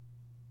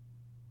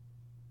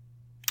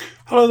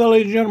Hello there,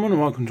 ladies and gentlemen, and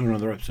welcome to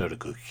another episode of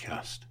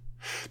CookieCast.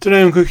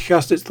 Today on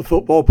CookieCast, it's the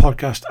football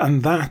podcast,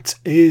 and that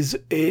is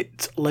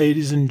it,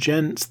 ladies and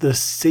gents. The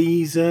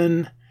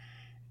season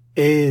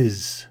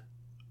is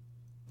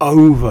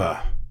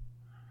over.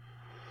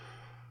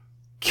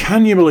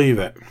 Can you believe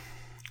it?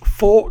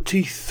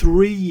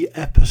 43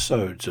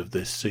 episodes of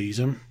this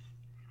season.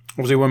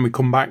 Obviously, when we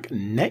come back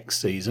next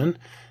season,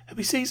 it'll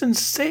be season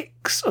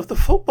 6 of the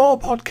football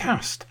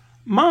podcast.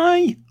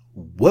 My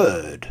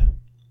word.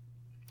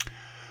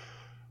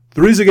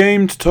 There is a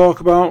game to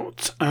talk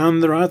about,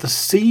 and there are the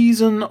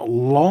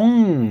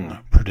season-long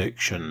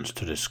predictions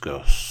to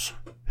discuss.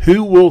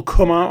 Who will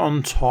come out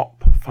on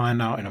top?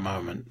 Find out in a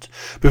moment.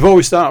 Before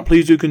we start,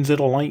 please do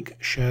consider like,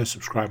 share,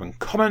 subscribe, and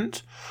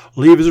comment.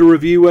 Leave us a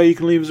review where you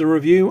can leave us a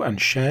review, and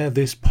share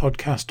this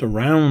podcast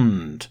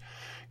around.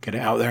 Get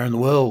it out there in the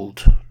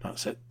world.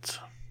 That's it.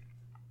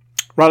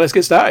 Right, let's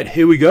get started.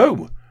 Here we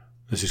go.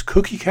 This is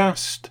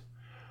CookieCast,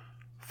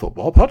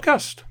 football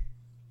podcast.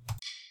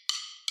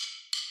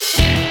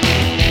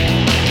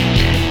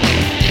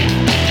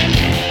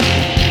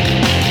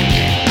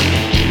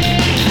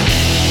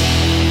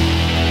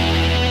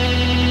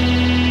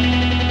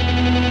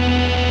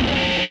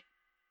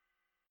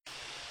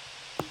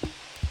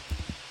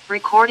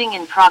 Recording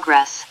in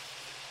progress.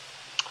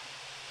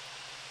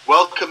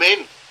 Welcome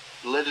in,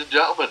 ladies and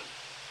gentlemen,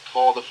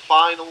 for the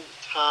final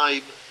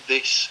time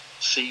this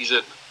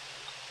season.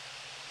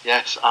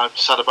 Yes, I'm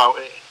sad about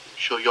it. I'm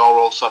sure you're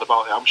all sad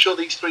about it. I'm sure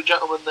these three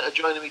gentlemen that are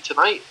joining me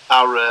tonight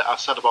are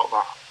sad about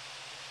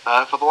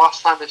that. For the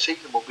last time this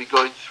season, we'll be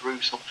going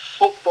through some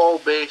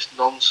football-based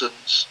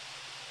nonsense.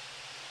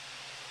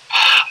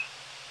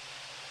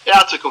 It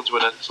had to come to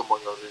an end at some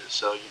point,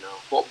 so, you know,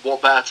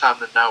 what better time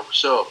than now?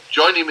 So,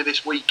 joining me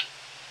this week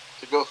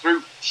to go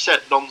through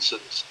said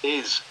nonsense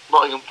is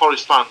Nottingham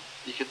Forest fan.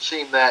 You can see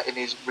him there in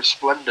his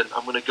resplendent,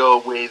 I'm going to go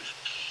with,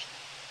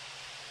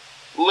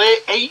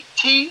 late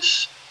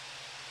 80s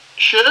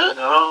shirt?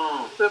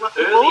 No,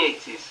 early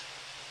 80s.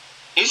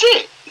 Is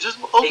it? Is it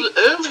early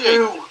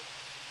 80s?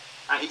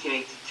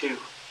 1982.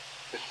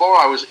 Before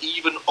I was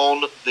even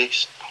on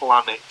this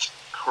planet.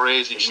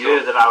 Crazy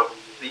stuff.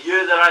 The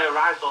year that I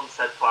arrived on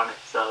said planet,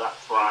 so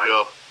that's why.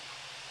 Yeah.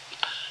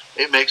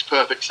 It makes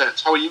perfect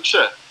sense. How are you,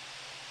 sir?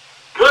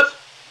 Good.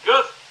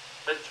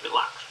 Ready to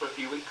relax for a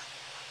few weeks.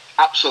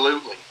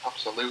 Absolutely.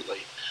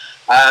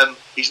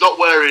 He's not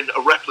wearing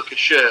a replica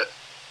shirt,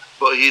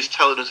 but he is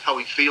telling us how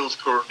he feels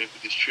currently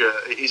with his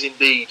shirt. It is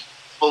indeed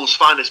Hull's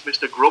finest,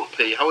 Mr.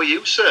 Grumpy. How are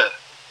you, sir?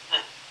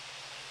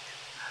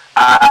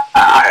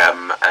 I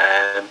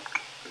am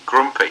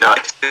grumpy. No,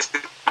 this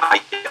is my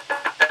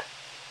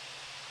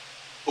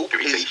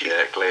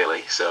t-shirt,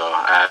 clearly. So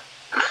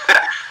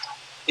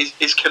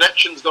his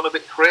connection's gone a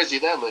bit crazy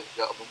there, ladies and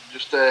gentlemen.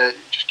 Just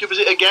give us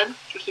it again,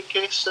 just in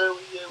case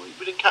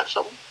we didn't catch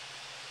that one.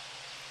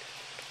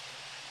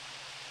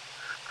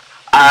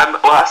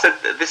 Well, I said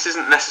this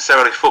isn't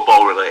necessarily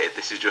football related.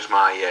 This is just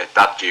my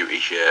dad duty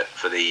shirt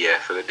for the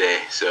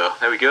day. So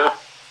there we go.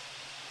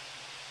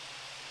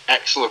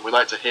 Excellent. We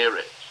like to hear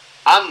it.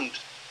 And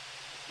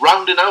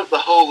rounding out the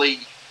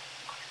holy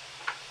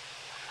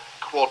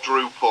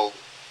quadruple,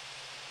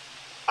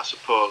 I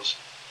suppose.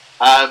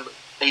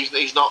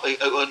 He's not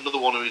another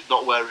one who is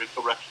not wearing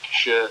a replica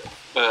shirt,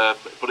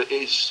 but it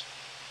is.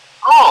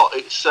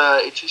 It's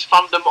his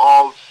fandom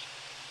of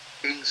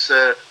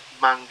insert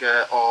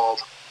manga or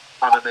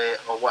anime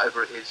or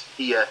whatever it is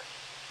here.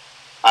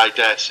 I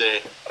dare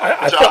say.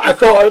 I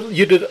thought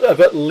you'd have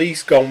at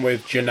least gone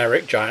with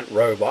generic giant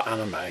robot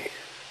anime.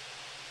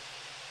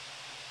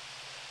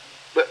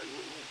 But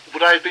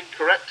would I have been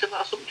correct in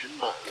that assumption?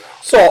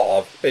 Sort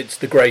of. It's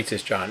the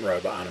greatest giant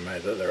robot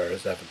anime that there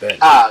has ever been.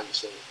 You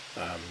see.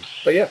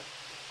 But yeah.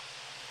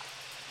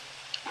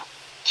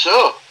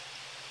 So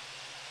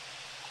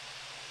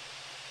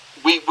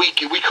we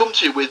come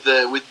to you with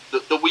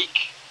the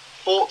week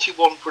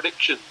 41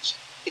 predictions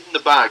in the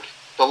bag.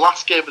 The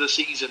last game of the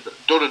season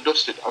done and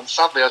dusted, and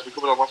sadly, as we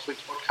covered on last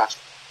week's podcast,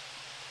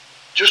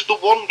 just the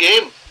one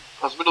game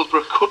as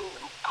Middlesbrough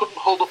couldn't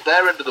hold up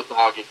their end of the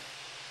bargain.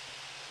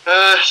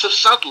 So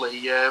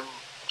sadly,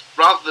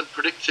 rather than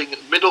predicting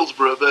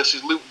Middlesbrough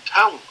versus Luton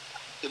Town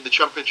in the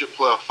Championship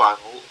playoff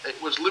final,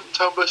 it was Luton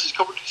Town versus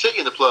Coventry City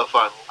in the playoff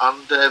final.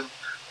 And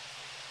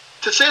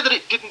to say that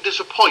it didn't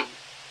disappoint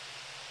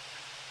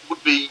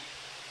would be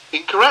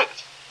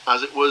incorrect,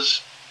 as it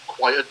was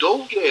quite a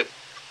dull game.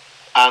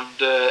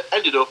 And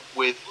ended up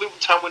with Luton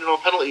Town winning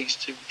on penalties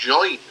to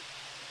join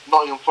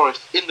Nottingham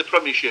Forest in the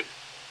Premiership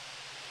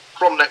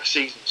from next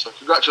season. So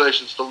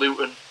congratulations to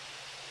Luton.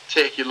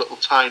 Take your little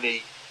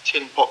tiny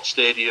tin pot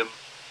stadium,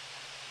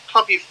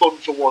 have your fun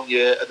for 1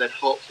 year, and then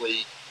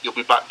hopefully you'll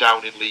be back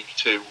down in League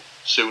 2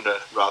 sooner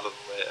rather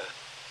than later.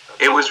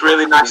 It was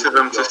really nice of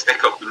them to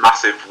stick up the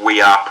massive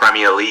 "We Are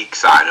Premier League"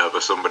 sign over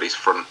somebody's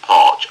front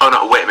porch. Oh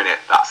no, wait a minute,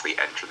 that's the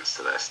entrance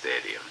to their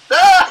stadium.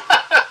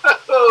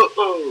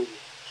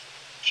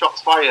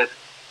 Shots fired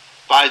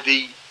by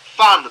the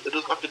fan that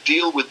doesn't have to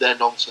deal with their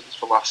nonsense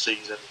for last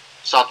season.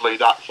 Sadly,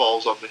 that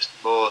falls on Mr.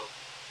 Moore.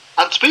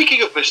 And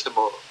speaking of Mr.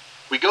 Moore,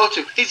 we go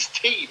to his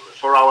team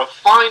for our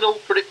final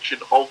prediction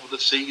of the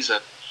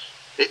season.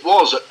 It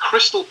was at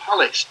Crystal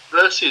Palace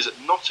versus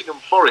Nottingham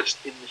Forest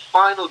in the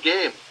final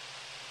game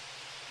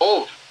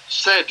of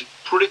said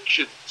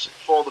predictions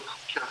for the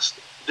podcast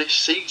this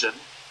season.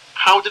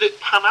 How did it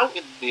pan out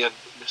in the end,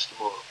 Mr.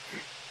 Moore?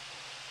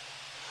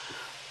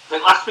 I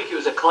think last week it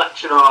was a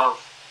collection of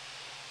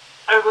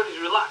everybody's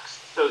relaxed,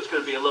 so it's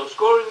going to be a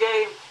low-scoring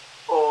game,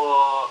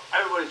 or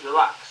everybody's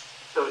relaxed,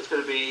 so it's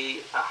going to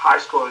be a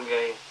high-scoring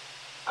game.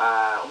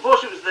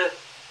 Unfortunately, it was the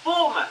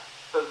former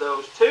of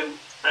those two.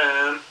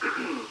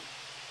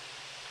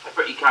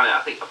 Pretty kind of,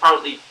 I think,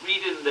 apparently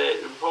reading the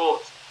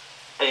report,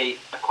 a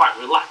quite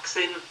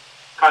relaxing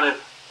kind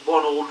of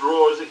 1-1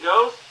 draw as it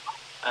goes.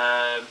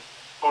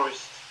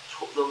 Forest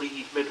took the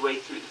lead midway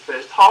through the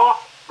first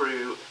half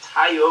through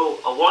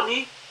Tayo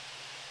Awoniyi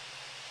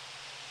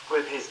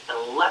with his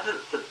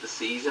 11th of the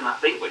season, I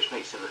think, which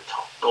makes him the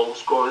top goal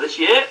scorer this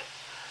year.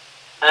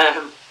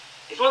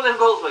 It's one of them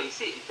goals where you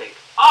see it, you think,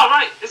 oh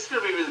right, this is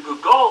going to be a really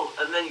good goal,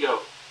 and then you go,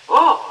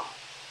 oh,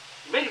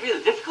 you made it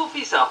really difficult for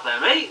yourself there,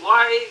 mate.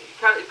 Why?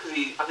 Because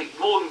I think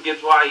Morgan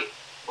Gibbs White,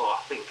 or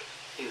I think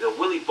either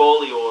Willie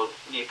Bowley or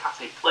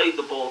Niakate played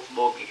the ball to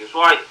Morgan Gibbs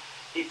White.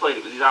 He played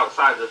it with his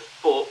outside of his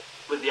foot,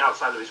 with the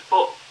outside of his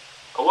foot.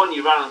 And when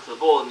you ran onto the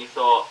ball and you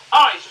thought,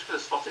 oh, he's just going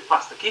to slot it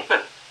past the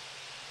keeper.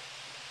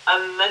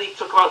 And then he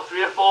took about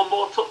 3 or 4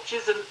 more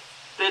touches and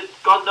did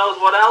God knows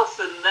what else,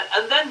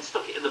 and then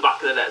stuck it in the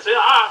back of the net. So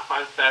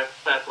fine, fair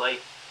play,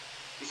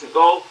 decent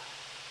goal.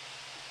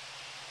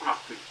 I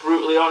have to be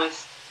brutally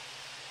honest.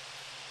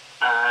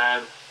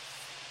 I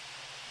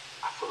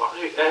forgot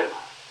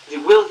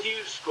who. Will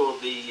Hughes scored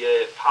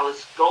the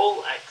Palace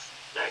goal,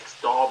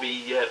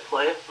 ex-Derby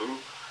player.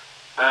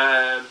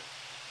 I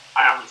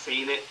haven't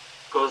seen it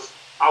because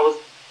I was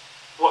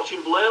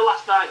watching Blur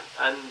last night,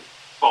 and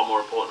far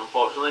more important,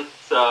 unfortunately.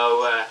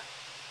 So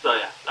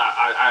yeah,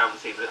 I haven't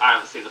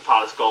seen the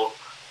Palace goal.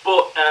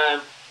 But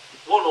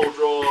 1-1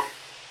 draw,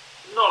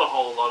 not a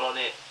whole lot on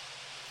it.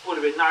 Would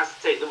have been nice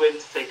to take the win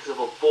to take us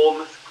above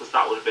Bournemouth, because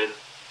that would have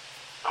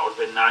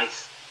been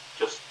nice.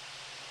 Just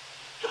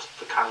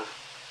for kind of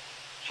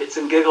shits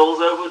and giggles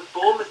over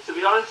Bournemouth, to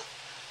be honest.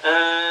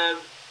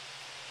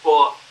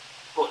 But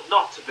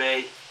not to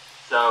be.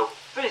 So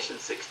finishing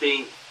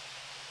 16th.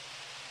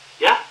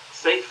 Yeah,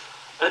 safe.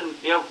 And,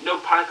 no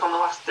panic on the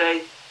last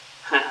day.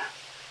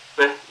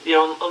 But,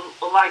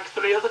 unlike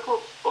 3 other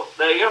clubs. But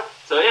there you go.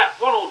 So, yeah,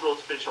 1-1 draw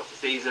to finish off the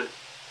season.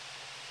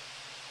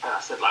 And I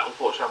said,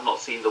 unfortunately, I've not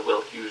seen the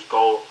Will Hughes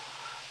goal.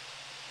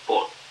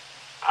 But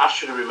I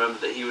should have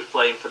remembered that he was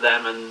playing for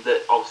them, and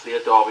that obviously a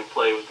Derby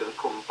player was going to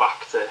come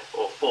back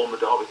or former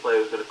Derby player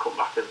was going to come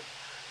back and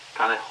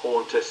kind of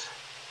haunt us.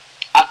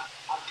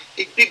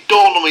 It did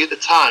dawn on me at the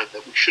time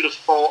that we should have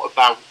thought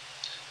about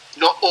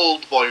not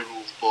old boy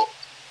rules, but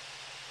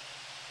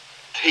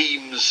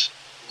teams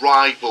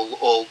rival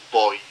old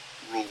boy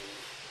rule.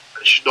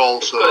 It should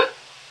also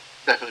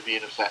definitely be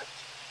in effect.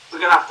 We're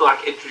going to have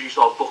to introduce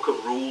our book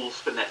of rules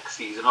for next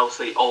season.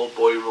 Obviously, old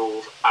boy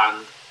rules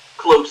and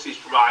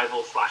closest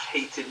rival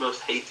 /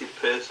 most hated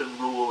person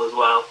rule as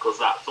well, because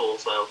that's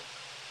also,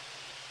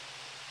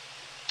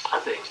 I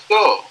think.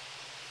 So,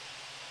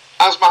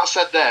 as Matt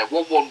said there,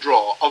 1-1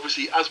 draw.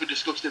 Obviously, as we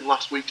discussed in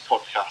last week's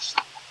podcast,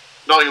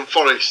 Nottingham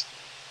Forest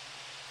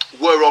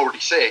were already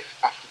safe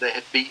after they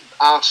had beaten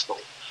Arsenal.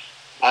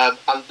 And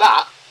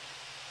that,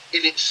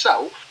 in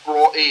itself,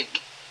 brought in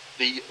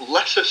the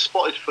lesser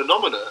spotted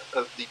phenomena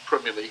of the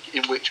Premier League,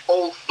 in which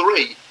all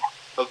 3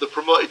 of the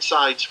promoted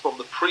sides from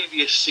the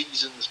previous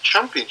season's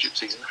championship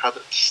season had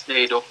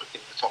stayed up in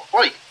the top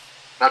flight.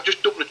 And I've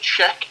just done a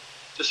check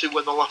to see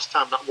when the last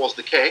time that was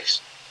the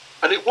case,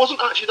 and it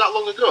wasn't actually that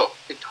long ago.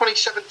 In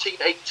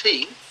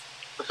 2017-18,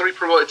 the 3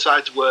 promoted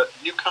sides were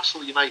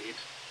Newcastle United,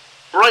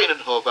 Brighton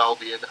and Hove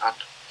Albion, and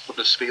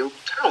Huddersfield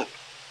Town,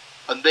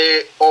 and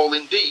they all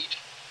indeed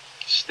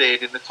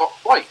stayed in the top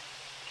flight.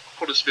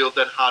 Huddersfield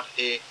then had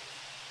a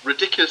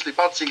ridiculously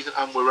bad season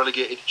and were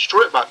relegated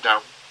straight back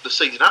down the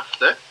season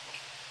after.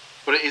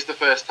 But it is the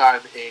first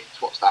time in,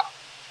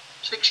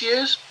 6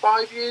 years,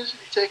 5 years,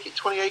 if you take it,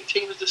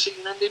 2018 as the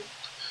season ending,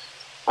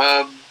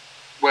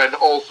 when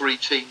all 3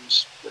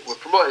 teams that were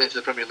promoted into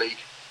the Premier League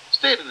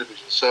stayed in the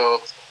division.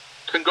 So,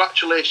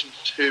 congratulations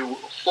to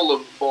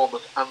Fulham,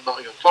 Bournemouth and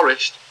Nottingham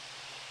Forest.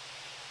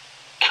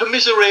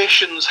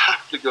 Commiserations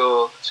have to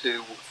go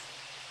to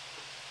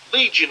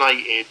Leeds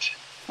United.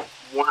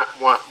 Wah.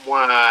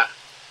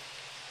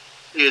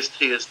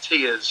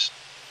 Tears.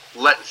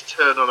 Let's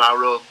turn on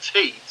our own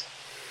team.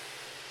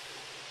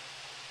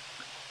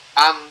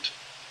 And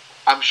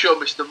I'm sure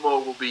Mr.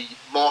 Moore will be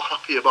more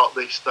happy about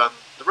this than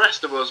the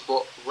rest of us,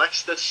 but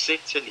Leicester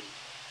City,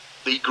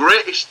 the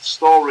greatest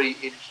story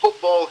in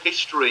football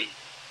history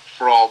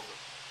from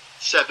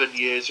 7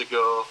 years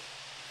ago.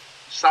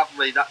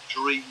 Sadly, that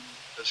dream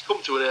has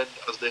come to an end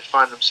as they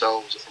find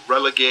themselves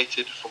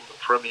relegated from the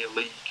Premier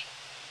League.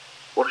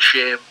 What a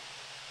shame.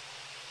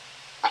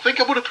 I think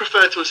I would have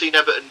preferred to have seen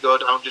Everton go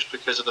down just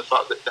because of the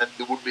fact that then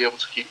they wouldn't be able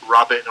to keep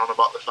rabbiting on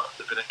about the fact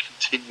that they've been a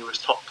continuous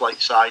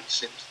top-flight side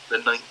since the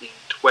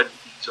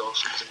 1920s or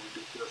something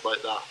ridiculous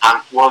like that.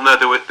 And, well, no,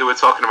 they were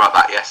talking about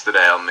that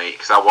yesterday on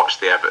because I watched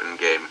the Everton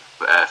game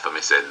for my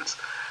sins,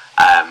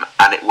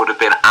 and it would have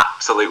been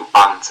absolute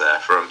banter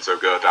for them to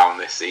go down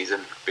this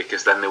season,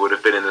 because then they would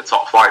have been in the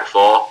top flight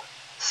for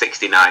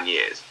 69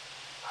 years.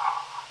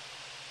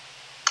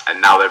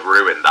 And now they've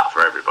ruined that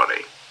for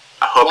everybody.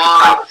 I hope you're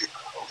proud of yourselves.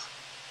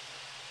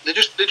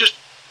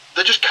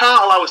 They just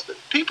can't allow us.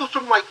 People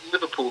from like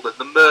Liverpool, the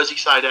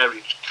Merseyside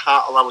area, just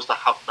can't allow us to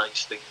have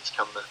nice things,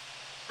 can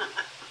they?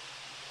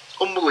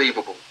 It's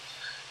unbelievable.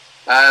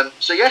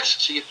 So your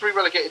 3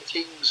 relegated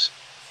teams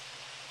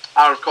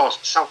are, of course,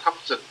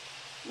 Southampton,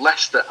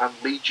 Leicester, and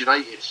Leeds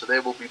United. So they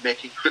will be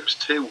making trips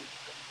to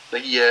the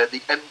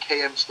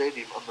MKM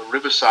Stadium on the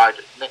Riverside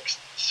next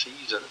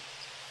season.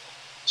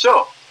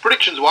 So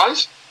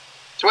predictions-wise,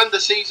 to end the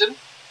season,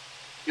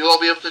 you'll all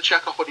be able to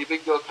check off on your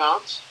bingo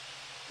cards.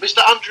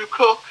 Mr. Andrew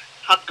Cook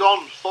had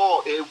gone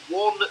for a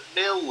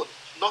 1-0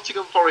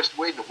 Nottingham Forest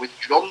win with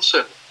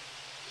Johnson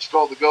to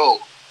score the goal.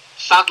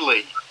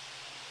 Sadly,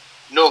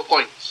 no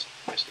points,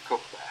 Mr.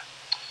 Cook there.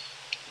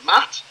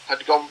 Matt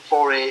had gone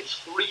for a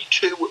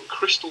 3-2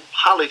 Crystal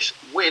Palace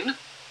win.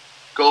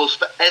 Goals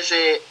for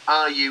Eze,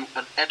 Ayew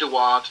and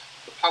Edouard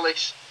for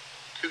Palace.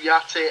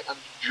 Kouyaté and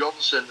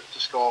Johnson to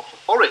score for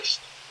Forest.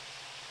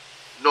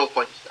 No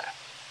points there.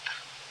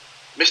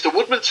 Mr.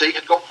 Woodmansey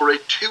had gone for a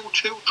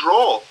 2-2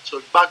 draw, so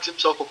he bags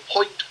himself a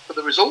point for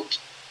the result.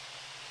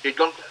 He'd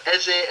gone for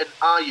Eze and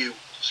Ayew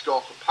to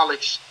score for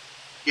Palace,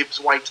 Gibbs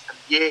White and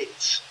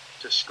Yates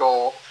to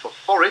score for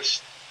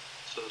Forest.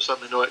 So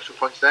certainly no extra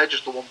points there,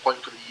 just the 1 point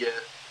for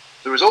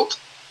the result.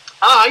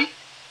 I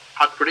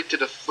had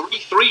predicted a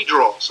 3-3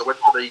 draw, so went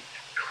for the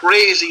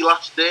crazy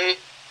last day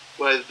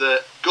with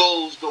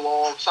goals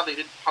galore. Sadly, it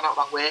didn't pan out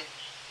that way.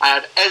 I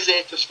had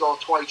Eze to score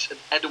twice and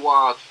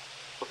Edouard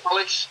for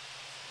Palace.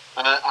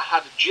 I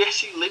had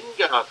Jesse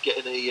Lingard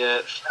getting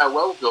a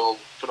farewell goal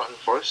for Nottingham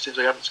Forest since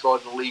I hadn't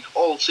scored in the league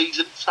all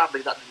season.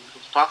 Sadly, that didn't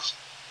come to pass.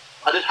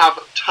 I did have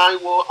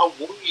Taiwo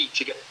Awonyi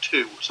to get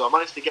 2, so I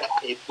managed to get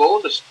a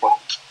bonus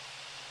point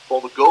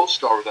for the goal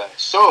scorer there.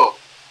 So,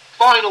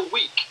 final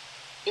week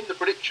in the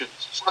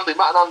predictions. Sadly,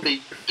 Matt and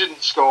Andy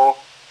didn't score.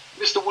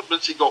 Mr.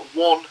 Woodmansey got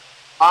 1.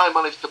 I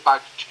managed to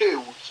bag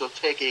 2, so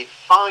take a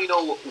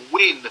final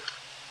win,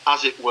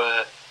 as it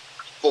were,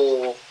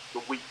 for the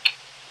week.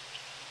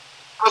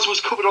 As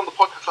was covered on the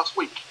podcast last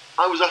week,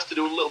 I was asked to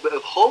do a little bit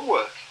of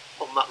homework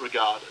on that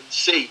regard and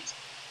see,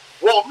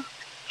 1,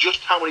 just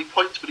how many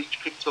points we each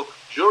picked up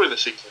during the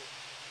season,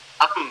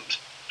 and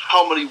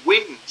how many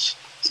wins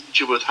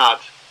each of us had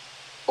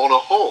on a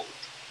whole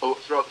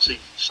throughout the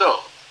season.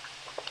 So,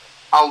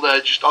 I'll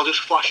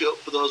just flash it up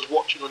for those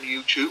watching on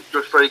YouTube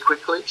just very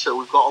quickly. So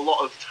we've got a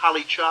lot of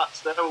tally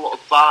charts there, a lot of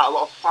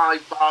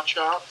 5-bar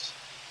charts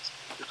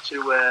to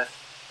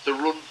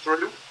run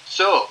through.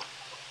 So,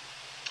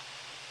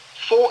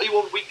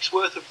 41 weeks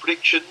worth of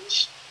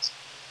predictions.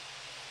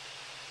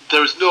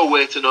 There is no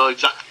way to know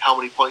exactly how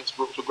many points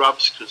were up for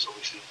grabs, because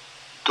obviously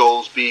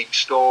goals being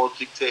scored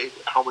dictated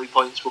how many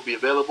points will be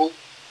available.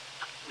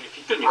 I mean, if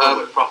you've done your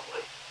homework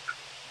properly.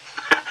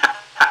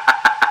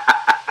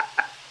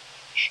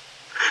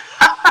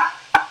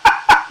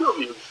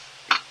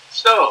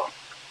 So,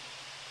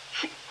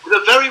 with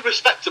a very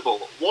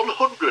respectable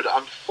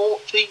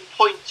 114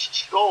 points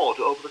scored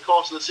over the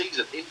course of the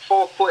season, in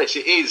 4th place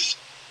he's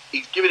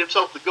giving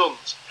himself the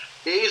guns.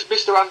 It is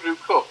Mr. Andrew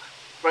Cook.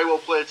 Very well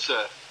played,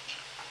 sir.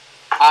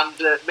 And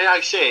may I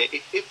say,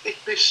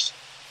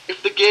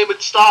 if the game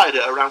had started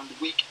at around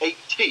week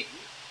 18,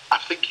 I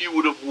think you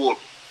would have won,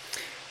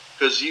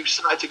 because you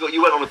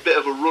went on a bit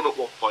of a run at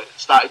one point and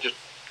started just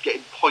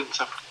getting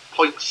points after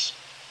points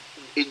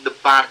in the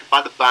bag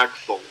by the bag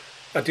full.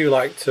 I do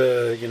like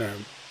to,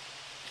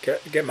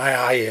 get my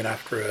eye in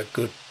after a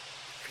good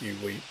few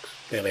weeks,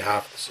 nearly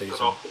half the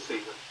season.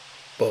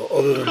 But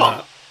other than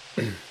that,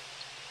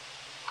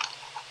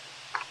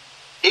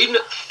 in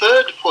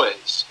 3rd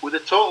place with a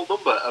total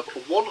number of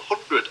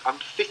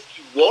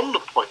 151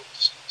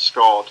 points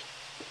scored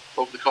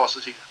over the course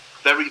of the season.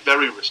 Very,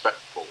 very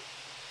respectable.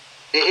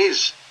 It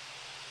is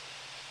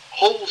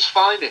Hull's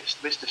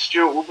finest, Mr.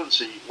 Stuart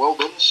Woodmansey. Well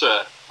done,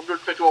 sir.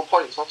 151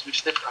 points, not to be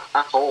sniffed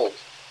at all.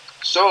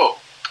 So,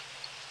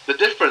 the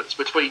difference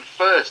between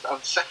 1st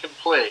and 2nd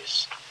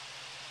place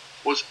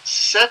was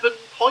 7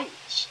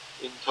 points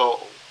in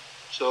total.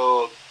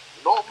 So,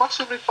 not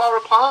massively far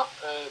apart.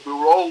 We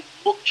were all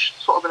much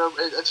sort of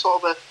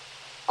in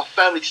a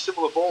fairly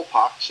similar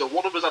ballpark. So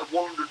one of us had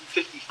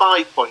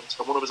 155 points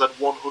and one of us had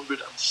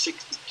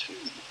 162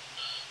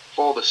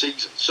 for the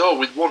season. So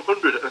with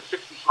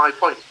 155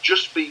 points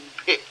just being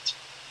picked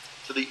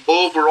to the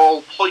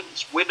overall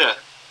points winner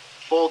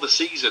for the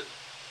season,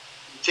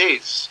 it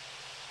is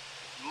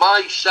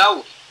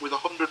myself with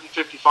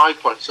 155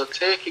 points. So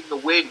taking the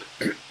win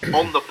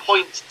on the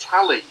points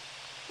tally,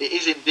 it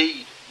is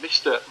indeed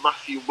Mr.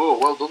 Matthew Moore.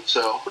 Well done,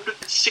 sir.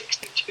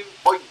 162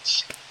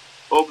 points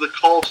over the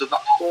course of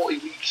that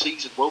 40-week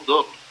season. Well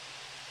done.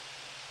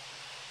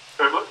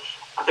 Very much.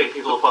 I think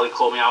people will probably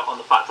call me out on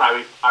the fact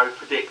I would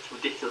predict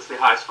ridiculously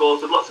high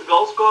scores with lots of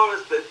goal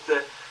scorers. But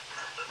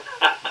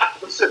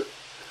listen,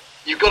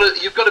 you've got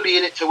to be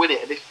in it to win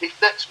it. And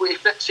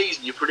if next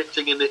season you're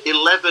predicting an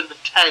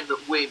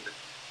 11-10 win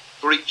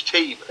for each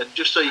team, and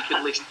just so you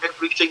can list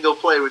every single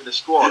player in the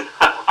squad,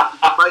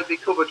 you might be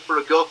covered for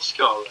a goal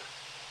scorer.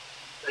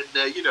 And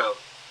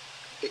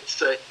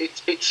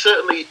it's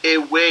certainly a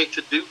way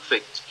to do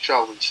things,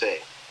 shall we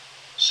say?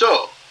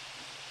 So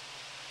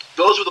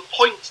those were the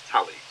points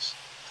tallies.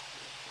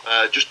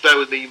 Just bear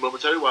with me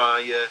momentarily while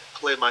I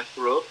clear my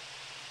throat.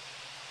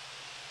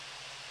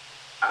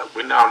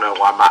 We now know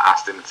why Matt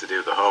asked him to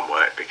do the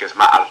homework, because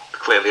Matt had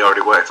clearly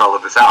already worked all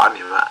of this out, hadn't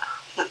you, Matt?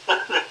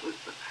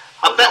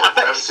 I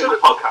bet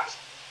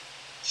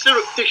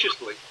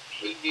surreptitiously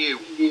he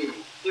knew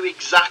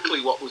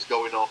exactly what was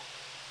going on.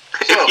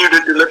 So, if you'd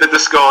have delivered the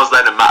scores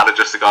then and Matt had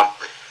just gone,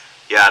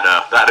 yeah,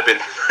 no, that'd have been...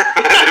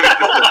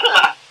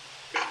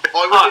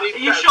 Are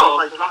you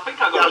sure? Because I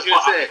think I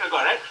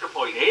got an extra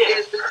point here.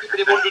 He's been keeping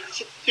him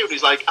 162, and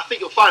he's like, I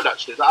think you'll find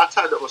actually that I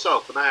timed up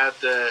myself and I had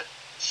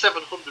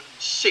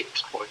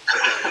 706 points.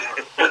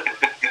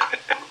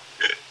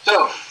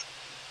 So,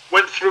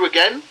 went through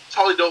again,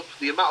 tallied up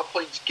the amount of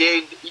points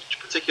gained each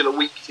particular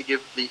week to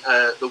give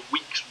the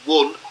weeks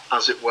won,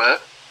 as it were.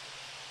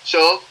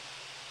 So,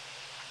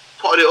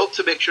 potted it up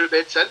to make sure it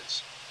made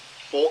sense.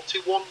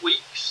 41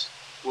 weeks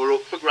were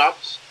up for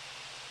grabs.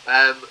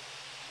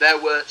 There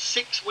were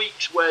 6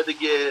 weeks where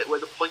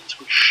the points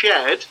were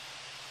shared.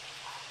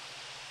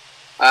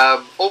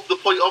 Of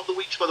the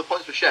weeks where the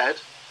points were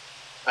shared,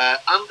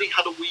 Andy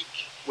had a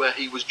week where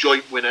he was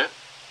joint winner.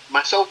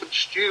 Myself and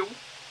Stu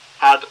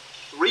had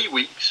 3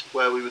 weeks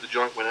where we were the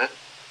joint winner,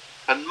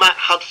 and Matt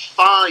had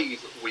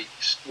 5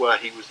 weeks where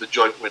he was the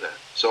joint winner.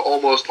 So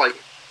almost like,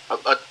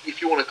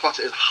 if you want to class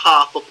it as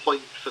half a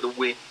point for the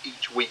win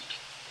each week,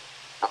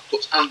 that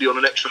puts Andy on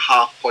an extra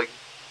half point.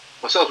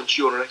 Myself and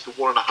Stu on an extra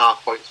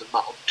 1.5 points, and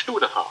Matt on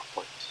 2.5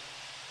 points.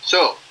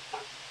 So,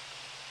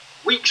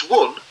 weeks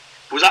 1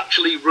 was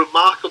actually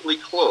remarkably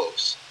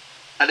close.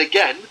 And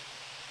again,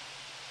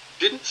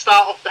 didn't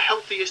start off the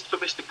healthiest for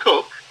Mr.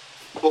 Cook,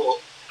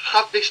 but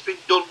had this been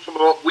done from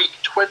about week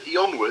 20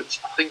 onwards,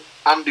 I think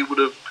Andy would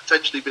have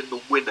potentially been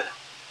the winner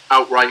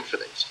outright for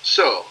this.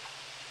 So,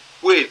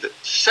 with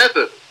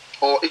 7,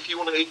 or if you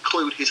want to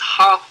include his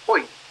half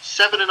point,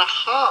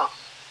 7.5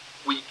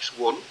 weeks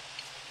won,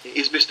 it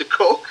is Mr.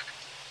 Cook,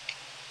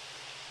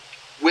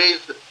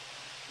 with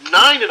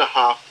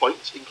 9.5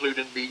 points,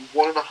 including the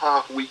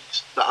 1.5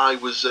 weeks that I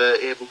was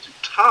able to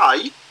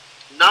tie.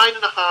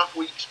 9.5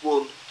 weeks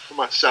won for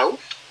myself.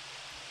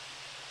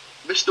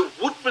 Mr.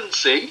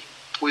 Woodmansey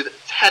with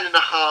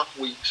 10.5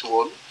 weeks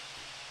won,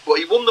 but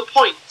he won the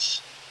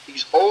points.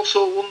 He's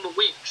also won the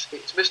weeks.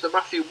 It's Mr.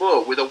 Matthew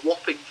Moore with a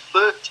whopping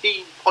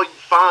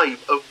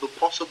 13.5 of the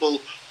possible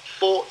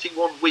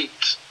 41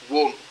 weeks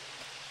won.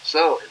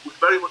 So it would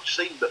very much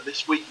seem that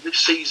this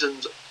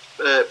season's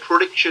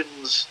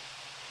predictions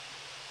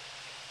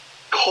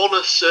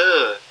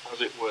connoisseur, as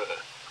it were,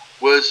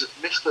 was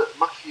Mr.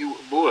 Matthew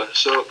Moore.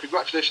 So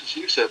congratulations to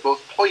you, sir.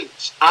 Both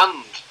points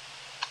and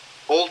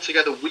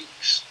altogether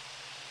weeks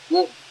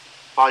won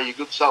by your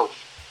good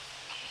self.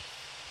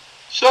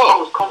 So if I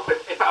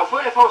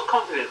was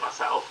confident in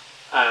myself,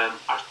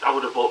 I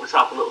would have bought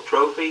myself a little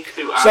trophy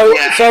to. So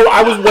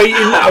I was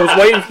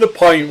waiting for the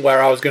point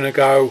where I was going to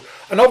go.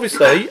 And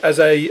obviously, as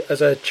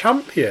a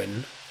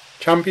champions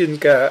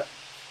get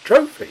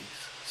trophies.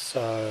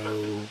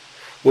 So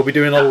we'll be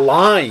doing a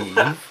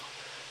live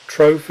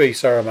trophy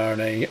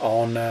ceremony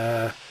on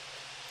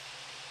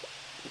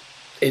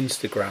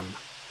Instagram.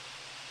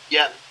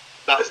 Yeah,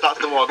 that's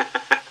the one.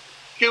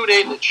 Tune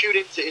in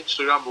to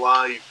Instagram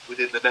Live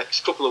within the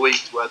next couple of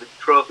weeks, where the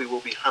trophy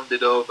will be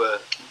handed over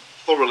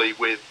thoroughly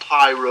with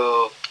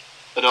pyro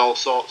and all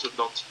sorts of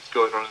nonsense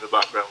going on in the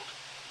background.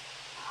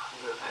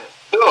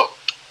 So,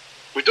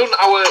 we've done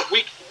our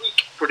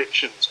week-to-week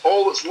predictions.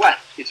 All that's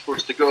left is for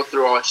us to go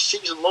through our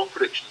season-long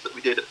predictions that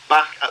we did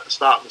back at the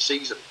start of the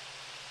season.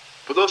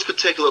 But those could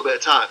take a little bit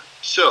of time.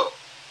 So,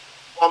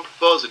 what I'm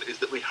proposing is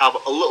that we have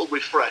a little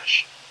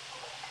refresh.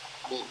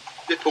 We'll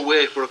dip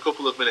away for a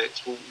couple of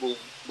minutes. We'll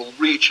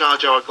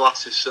recharge our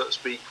glasses, so to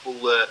speak.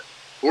 We'll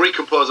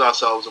recompose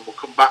ourselves, and we'll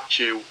come back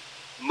to you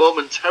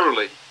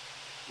momentarily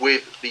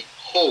with the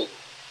Hull,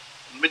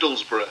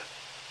 Middlesbrough,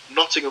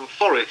 Nottingham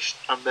Forest,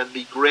 and then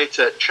the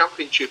greater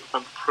Championship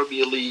and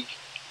Premier League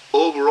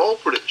overall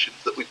predictions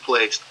that we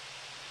placed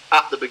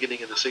at the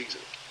beginning of the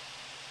season.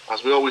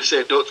 As we always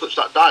say, don't touch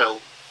that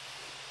dial.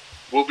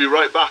 We'll be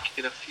right back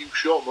in a few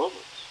short moments.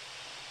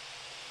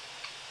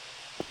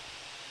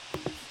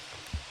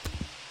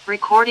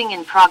 Recording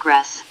in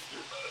progress.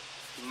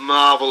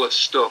 Marvellous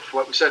stuff.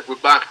 Like we said, we're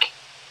back.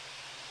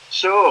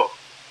 So,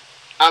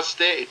 as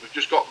stated, we've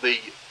just got the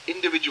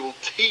individual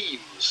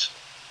teams'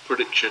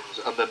 predictions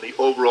and then the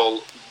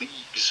overall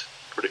league's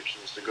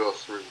predictions to go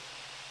through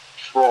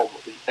from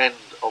the end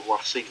of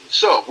last season.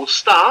 So, we'll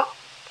start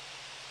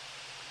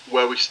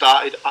where we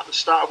started at the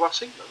start of last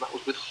season, and that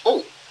was with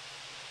Hull.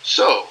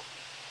 So,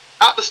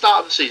 at the start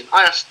of the season,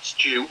 I asked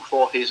Stu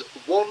for his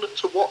one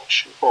to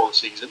watch for the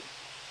season,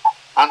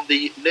 and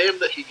the name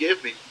that he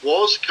gave me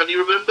was, can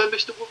you remember,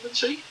 Mr.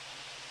 Woodmansey?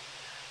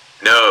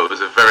 No, it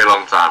was a very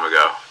long time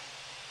ago.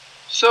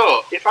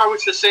 So, if I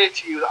was to say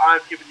to you that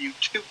I've given you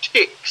 2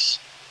 ticks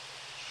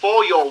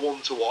for your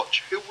one to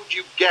watch, who would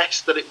you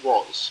guess that it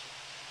was?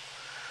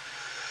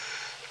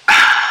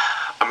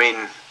 I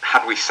mean,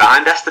 had we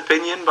signed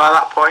Estepinian by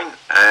that point?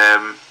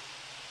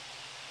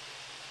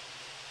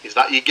 Is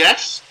that your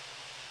guess?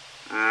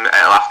 It'll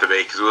have to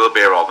be, because we'll be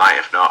here all night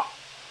if not.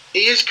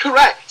 He is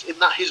correct in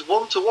that his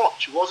one to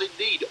watch was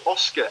indeed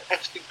Oscar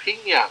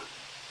Estepinian,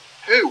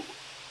 who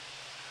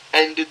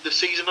ended the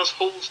season as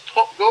Hull's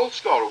top goal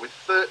scorer with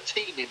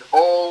 13 in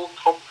all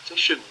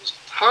competitions,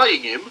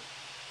 tying him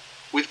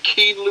with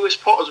Keane Lewis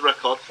Potter's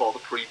record for the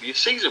previous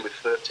season with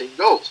 13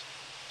 goals.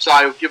 So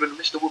I've given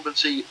Mr.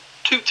 Woodmansey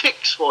 2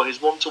 ticks for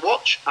his one to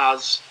watch,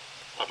 as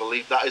I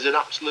believe that is an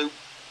absolute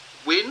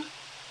win.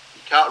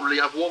 You can't really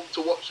have one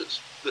to watch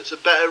that's a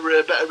better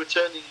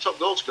returning top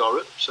goal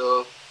scorer,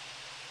 so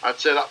I'd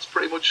say that's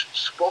pretty much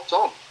spot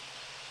on.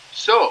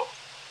 So,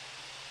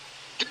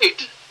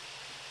 did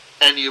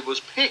any of us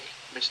pick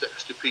Mr.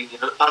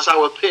 Estepinian as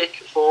our pick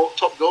for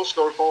top goal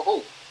scorer for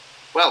Hull?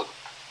 Well,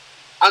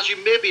 as you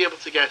may be able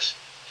to guess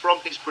from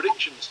his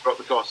predictions throughout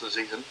the course of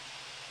the season,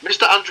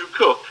 Mr. Andrew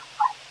Cook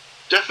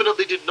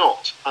definitely did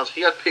not, as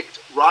he had picked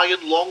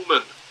Ryan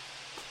Longman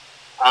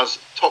as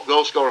top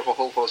goal scorer for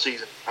Hull for the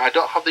season. I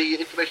don't have the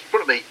information in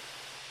front of me.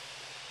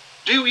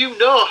 Do you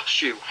know,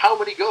 Stu, how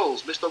many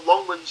goals Mr.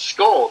 Longman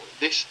scored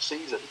this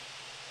season?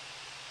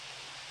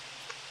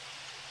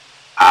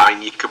 I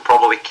mean, you could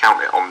probably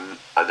count it on...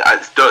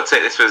 I don't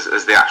take this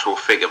as the actual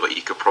figure, but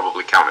you could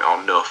probably count it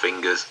on no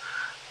fingers.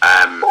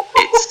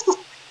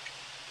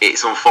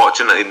 It's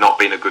unfortunately not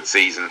been a good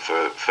season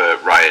for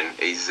Ryan.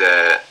 He's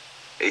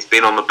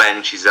been on the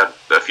bench, he's had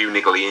a few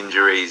niggly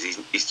injuries,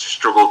 he's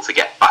struggled to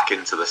get back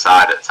into the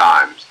side at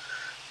times.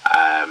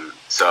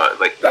 So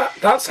like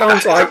that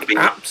sounds like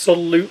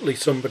absolutely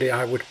somebody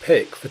I would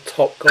pick for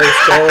top goal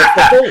scorer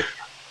for Hull.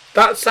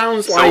 That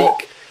sounds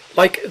like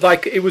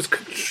it was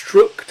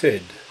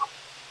constructed.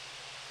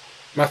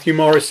 Matthew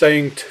Morris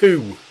saying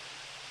 2.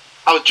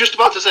 I was just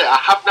about to say, I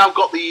have now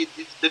got the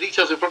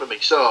details in front of me.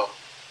 So,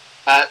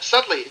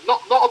 sadly,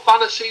 not a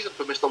banner season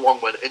for Mr.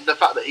 Longman in the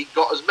fact that he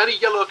got as many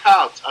yellow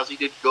cards as he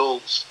did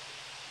goals.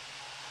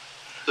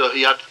 So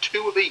he had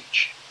 2 of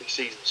each this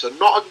season. So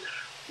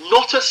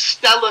not a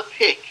stellar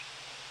pick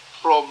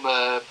from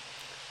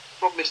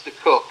Mr.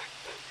 Cook.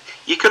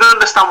 You can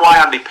understand why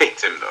Andy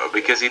picked him though,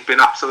 because he'd been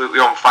absolutely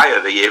on fire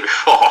the year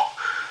before,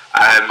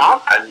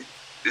 and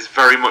is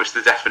very much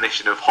the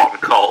definition of hot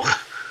and cold.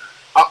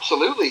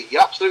 Absolutely, he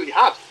absolutely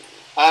had.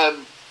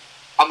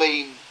 I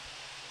mean,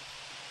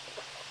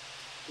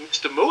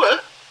 Mr. Moore,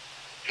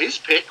 his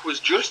pick was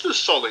just as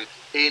solid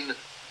in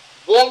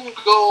 1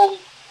 goal,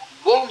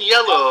 1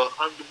 yellow,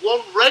 and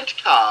 1 red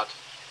card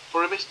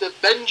for a Mr.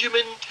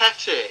 Benjamin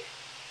Tete.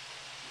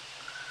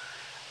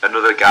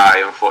 Another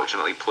guy,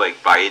 unfortunately,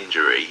 plagued by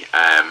injury.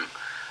 And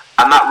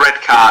that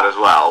red card as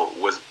well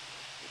was...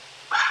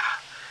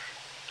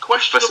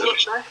 questionable.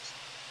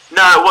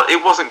 No,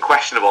 it wasn't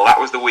questionable. That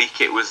was the week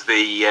it was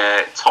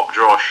the top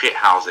draw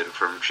shithousing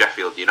from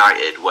Sheffield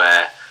United,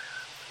 where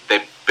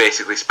they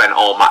basically spent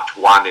all match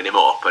winding him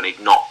up, and he'd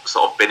not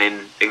sort of been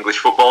in English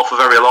football for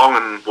very long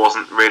and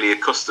wasn't really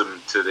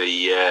accustomed to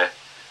the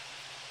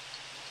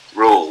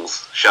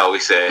rules, shall we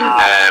say.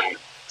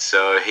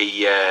 So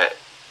he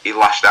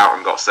lashed out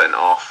and got sent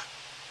off.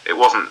 It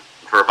wasn't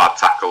for a bad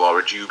tackle or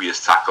a dubious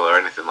tackle or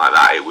anything like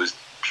that. It was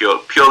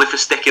purely for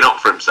sticking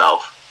up for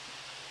himself.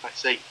 I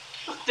see.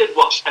 Did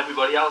what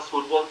everybody else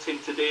would want him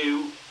to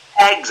do.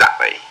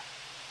 Exactly.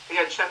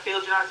 Against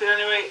Sheffield United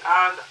anyway,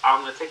 and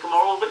I'm going to take a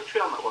moral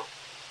victory on that one.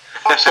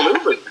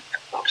 Absolutely.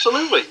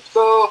 Absolutely.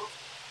 So,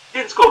 he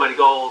didn't score many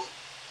goals.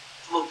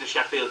 Loved a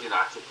Sheffield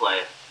United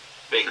player.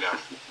 Bingo.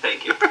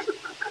 Thank you.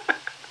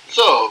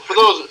 So, for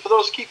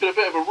those keeping a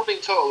bit of a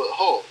running total at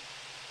home,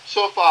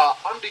 so far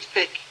Andy's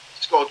pick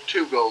scored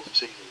 2 goals this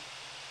season.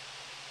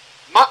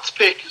 Matt's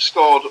pick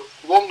scored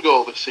 1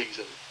 goal this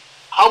season.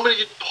 How many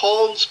did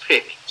Paul's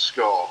pick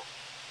score?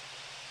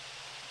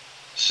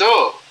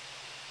 So,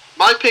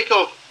 my pick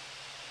of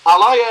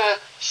Alaya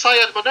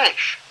Syed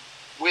Manesh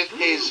with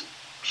his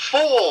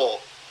 4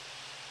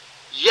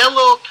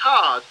 yellow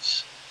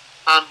cards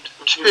and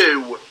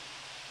 2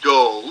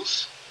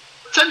 goals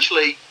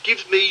potentially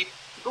gives me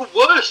the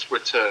worst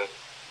return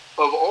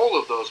of all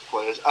of those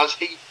players, as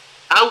he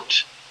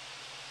out-fined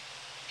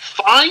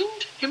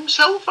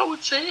himself, I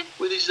would say,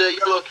 with his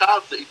yellow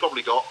cards that he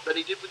probably got than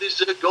he did with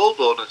his goal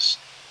bonus.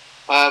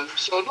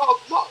 So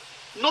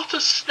not a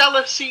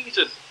stellar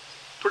season,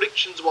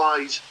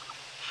 predictions-wise,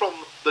 from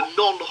the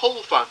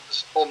non-Hull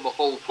fans on the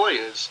Hull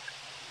players.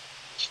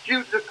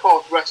 Stu, of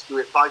course, rescue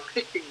it by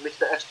picking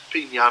Mr.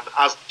 Estepinian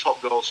as the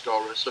top goal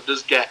scorer, so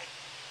does get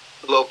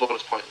a little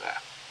bonus point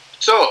there.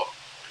 So,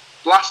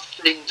 last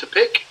thing to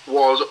pick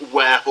was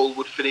where Hull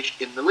would finish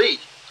in the league.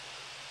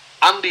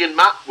 Andy and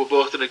Matt were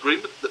both in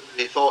agreement that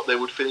they thought they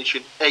would finish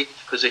in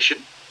 8th position.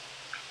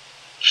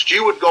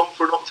 Stu had gone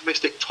for an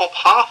optimistic top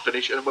half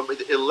finish and went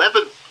with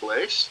 11th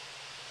place.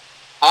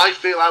 I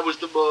feel I was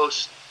the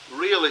most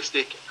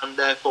realistic and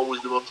therefore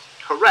was the most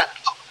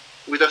correct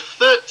with a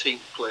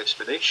 13th place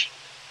finish.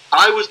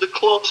 I was the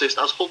closest,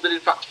 as Hull did in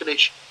fact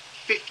finish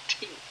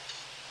 15th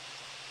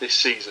this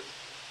season.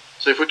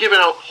 So if we're giving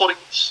out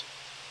points,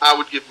 I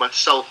would give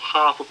myself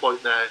half a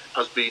point there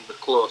as being the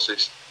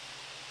closest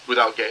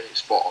without getting it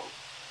spot on.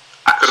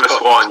 I could have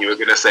sworn you were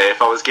going to say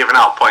if I was giving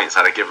out points,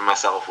 I'd have given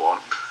myself one.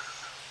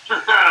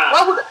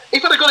 Well,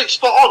 if I'd have got it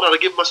spot on, I'd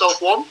have given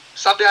myself one.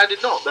 Sadly, I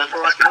did not.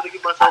 Therefore, I can only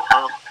give myself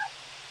half.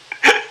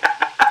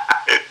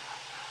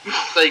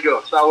 There you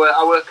go. So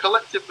our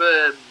collective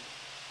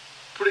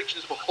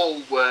predictions for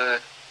Hull were,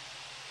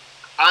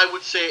 I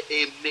would say,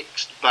 a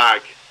mixed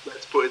bag.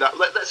 Let's put it that.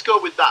 Let's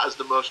go with that as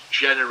the most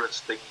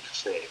generous thing to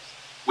say.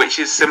 Which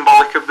is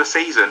symbolic of the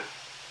season.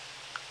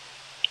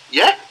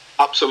 Yeah,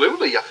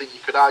 absolutely. I think you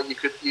could argue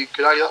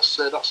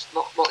that's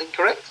not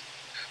incorrect.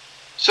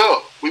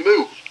 So we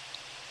move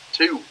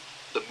to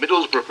the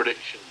Middlesbrough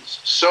predictions.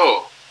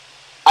 So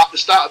at the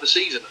start of the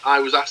season, I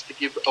was asked to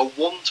give a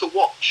 1 to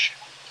watch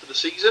for the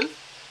season.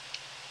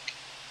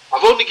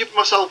 I've only given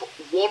myself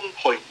 1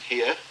 point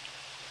here,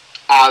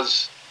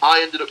 as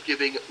I ended up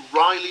giving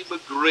Riley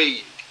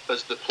McGree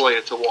as the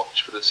player to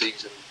watch for the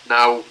season.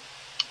 Now,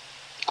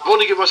 I've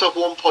only given myself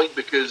 1 point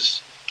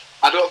because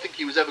I don't think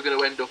he was ever going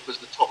to end up as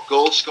the top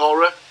goal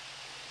scorer.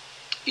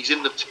 He's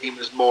in the team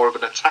as more of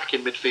an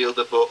attacking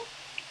midfielder, but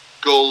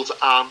goals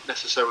aren't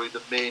necessarily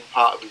the main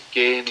part of his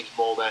game. He's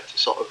more there to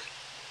sort of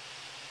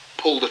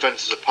pull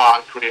defences apart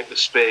and create the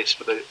space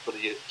for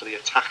the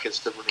attackers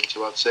to run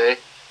into, I'd say.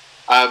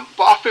 But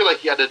I feel like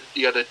he had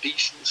a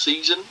decent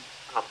season.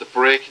 Had the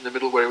break in the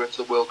middle where he went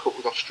to the World Cup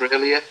with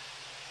Australia,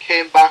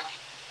 came back.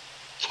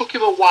 Took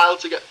him a while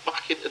to get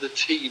back into the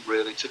team,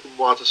 really. Took him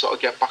a while to sort of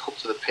get back up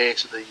to the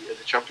pace of the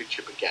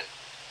Championship again.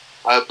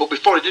 But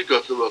before he did go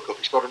to the World Cup,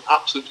 he scored an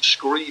absolute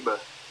screamer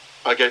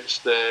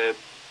against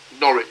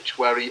Norwich,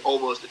 where he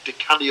almost Di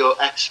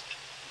Canio-esque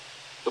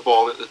the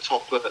ball at the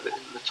top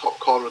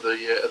corner of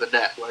the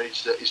net, where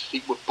his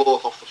feet were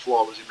both off the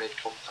floor as he made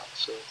contact.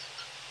 So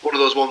one of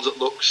those ones that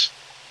looks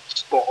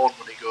spot on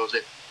when he goes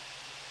in.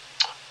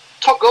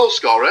 Top goal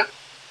scorer.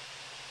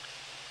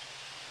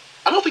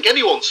 I don't think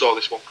anyone saw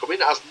this one coming,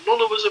 as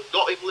none of us have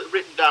got him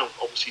written down.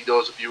 Obviously,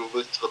 those of you who have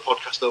listened to the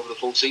podcast over the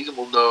full season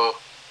will know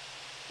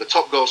the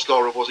top goal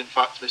scorer was, in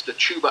fact, Mr.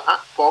 Chuba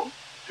Akpom,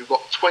 who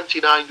got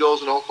 29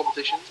 goals in all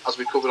competitions, as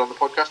we covered on the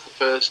podcast. The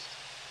first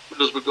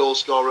Middlesbrough goal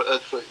scorer, the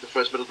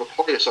first Middlesbrough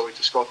player,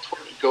 to score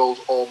 20 goals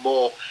or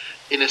more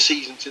in a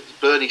season since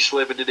Bernie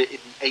Slaven did it in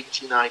the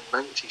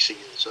 89-90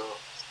 season. So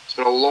it's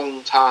been a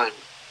long time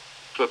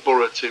for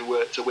Borough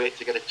to wait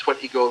to get a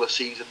 20-goal a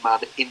season man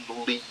in the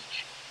league.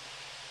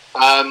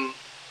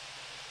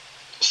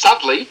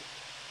 Sadly,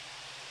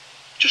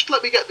 just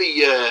let me get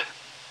the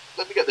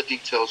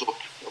details up,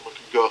 and we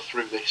can go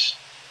through this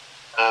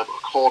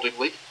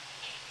accordingly.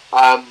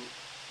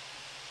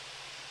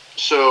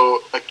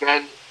 So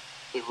again,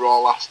 we were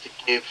all asked to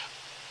give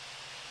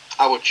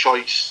our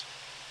choice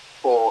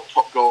for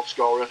top goal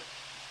scorer.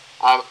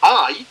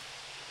 I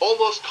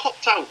almost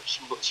copped out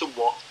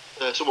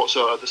somewhat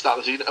so at the start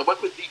of the season. I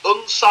went with the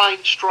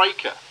unsigned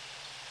striker.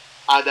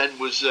 I then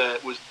was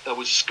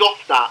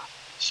scoffed at,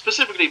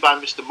 specifically by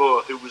Mr.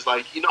 Moore, who was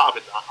like, "You're not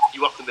having that.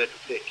 You have to make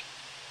a pick."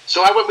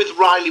 So I went with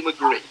Riley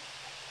McGree.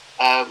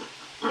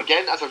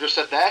 Again, as I've just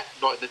said there,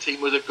 not in the team,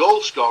 was a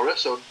goal scorer.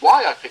 So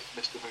why I picked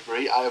Mr.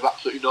 McGree, I have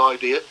absolutely no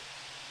idea.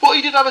 But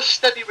he did have a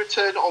steady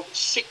return of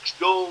 6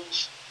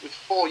 goals with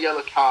 4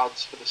 yellow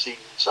cards for the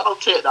season. So I'll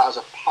take that as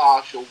a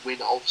partial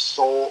win of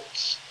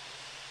sorts.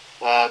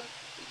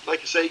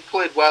 Like I say, he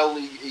played well.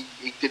 He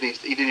did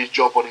his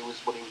job when he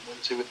was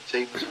meant to with the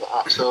team and stuff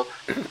like that. So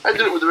I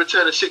ended up with a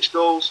return of 6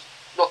 goals.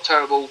 Not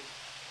terrible,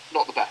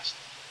 not the best.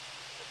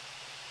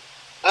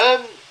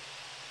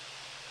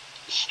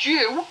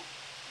 Stu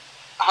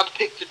had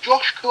picked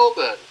Josh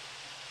Coburn,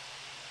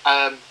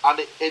 and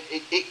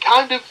it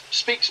kind of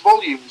speaks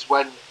volumes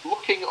when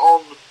looking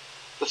on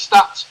the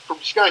stats from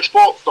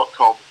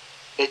SkySports.com.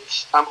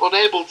 I'm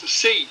unable to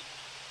see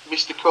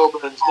Mr.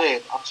 Coburn's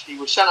name as he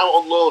was sent out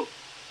on loan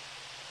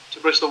to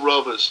Bristol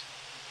Rovers.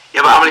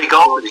 Yeah, but how many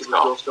goals did he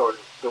score?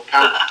 Don't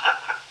count.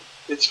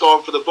 Did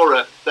score for the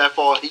Borough,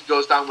 therefore he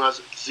goes down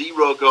as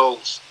 0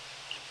 goals,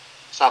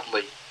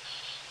 sadly.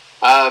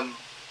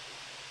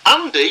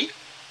 Andy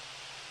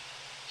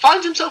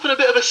finds himself in a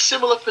bit of a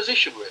similar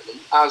position, really,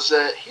 as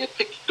he had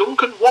picked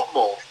Duncan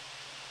Watmore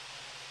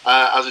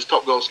as his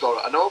top goal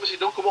scorer. And obviously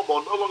Duncan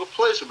Watmore no longer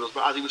plays for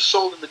Middlesbrough, as he was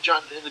sold in the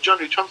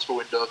January transfer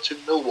window to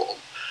Millwall.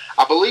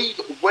 I believe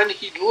when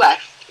he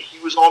left, he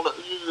was on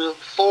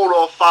 4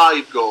 or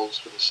 5 goals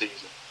for the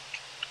season.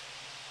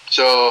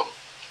 So,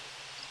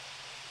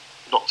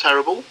 not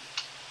terrible.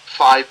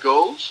 5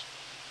 goals.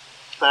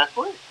 Fair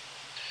play.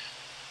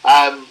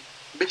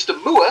 Mr.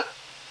 Moore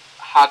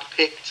had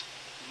picked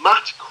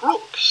Matt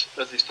Crooks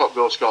as his top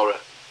goal scorer.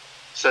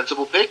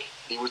 Sensible pick.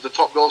 He was the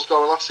top goal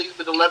scorer last season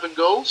with 11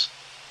 goals.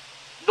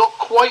 Not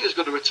quite as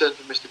good a return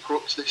from Mr.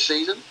 Crooks this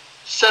season.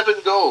 7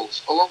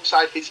 goals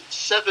alongside his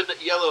 7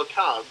 yellow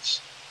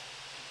cards.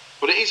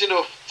 But it is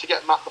enough to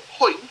get Matt the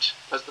point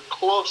as the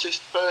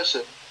closest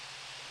person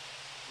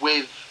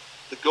with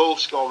the goal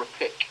scorer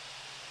pick.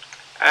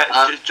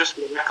 Just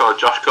for the record,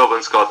 Josh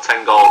Coburn scored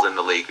 10 goals in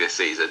the league this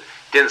season.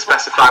 Didn't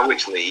specify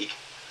which league.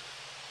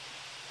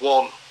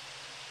 1.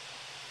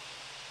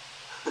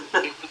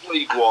 It was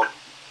League 1.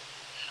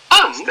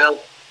 And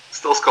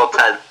Still scored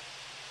 10.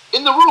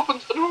 in the run-up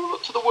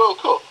to the World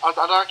Cup,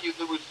 I'd argue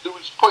there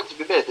was point to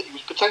be made that he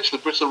was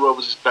potentially Bristol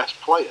Rovers' best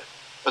player.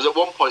 As at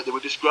one point they were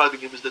describing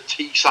him as the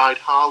Teesside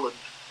Haaland.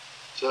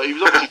 So he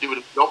was obviously doing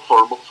a job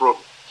for him up front.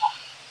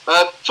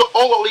 So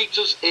all that leaves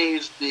us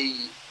is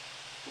the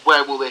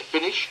where will they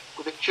finish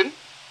prediction.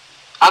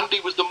 Andy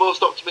was the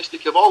most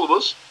optimistic of all of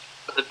us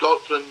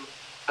and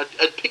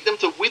had picked them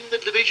to win the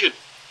division.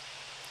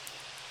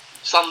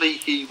 Sadly,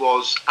 he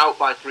was out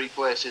by 3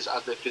 places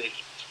as they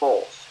finished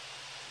 4th.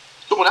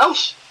 Someone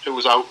else who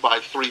was out by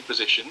 3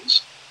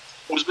 positions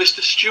was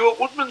Mr. Stuart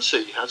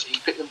Woodmansey, as he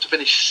picked them to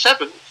finish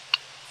 7th,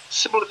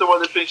 similar to where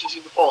they finished the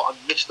season before, and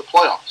missed the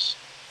playoffs.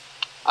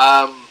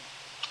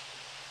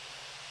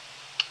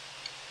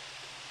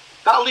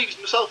 That leaves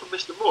myself and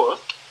Mr. Moore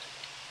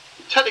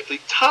technically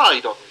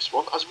tied on this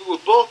one, as we were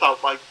both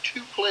out by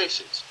 2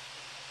 places.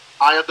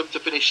 I had them to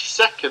finish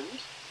 2nd,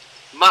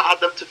 Matt had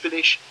them to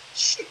finish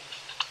 6th.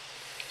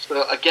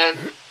 So again,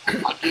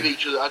 I'd give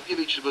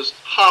each of us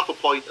half a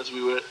point as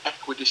we were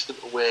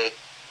equidistant away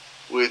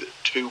with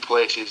 2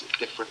 places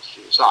difference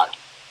to the side.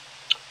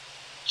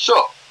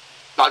 So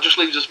that just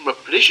leaves us from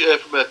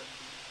a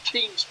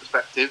team's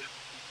perspective,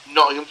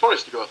 Nottingham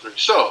Forest to go through.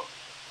 So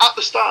at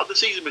the start of the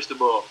season, Mr.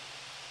 Moore,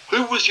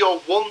 who was your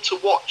one to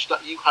watch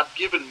that you had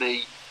given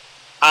me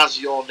as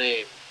your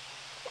name?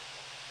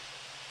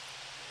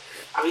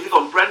 I've either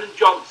gone Brendan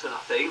Johnson, I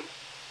think,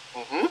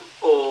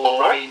 or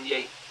Ryan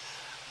Yates.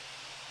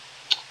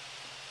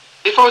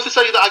 If I was to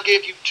say that I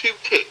gave you 2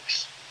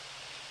 ticks,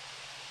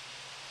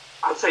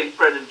 I'd say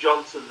Brendan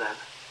Johnson then.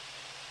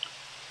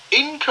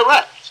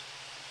 incorrect.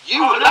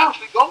 You had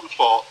actually gone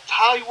for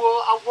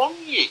Taiwo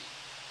Awoniyi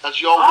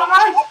as your one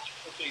to watch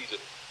for the season.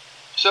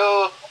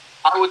 So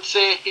I would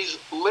say his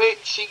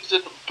late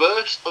season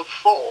burst of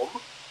form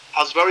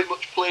has very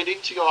much played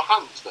into your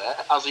hands there,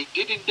 as he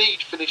did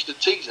indeed finish the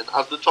season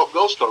as the top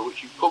goal scorer,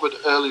 which you covered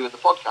earlier in the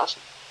podcast.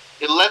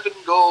 11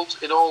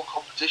 goals in all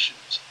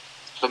competitions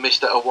for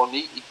Mr.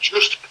 Awoniyi. He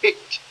just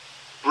picked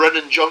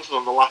Brennan Johnson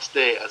on the last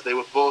day, as they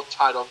were both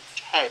tied on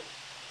 10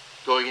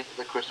 going into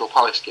the Crystal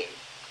Palace game.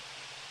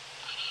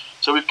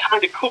 So we've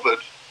kind of covered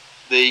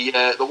the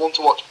one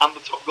to watch and the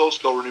top goal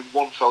scorer in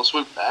one fell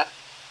swoop there.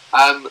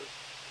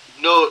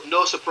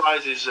 No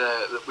surprises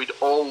that we'd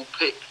all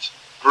picked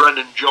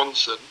Brennan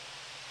Johnson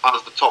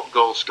as the top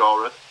goal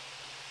scorer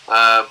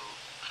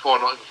for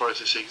Nottingham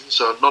Forest this season,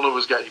 so none of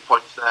us get any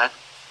points there.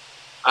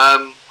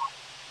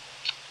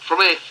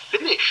 From a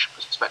finish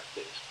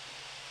perspective,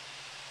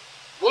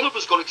 one of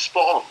us got it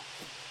spot on.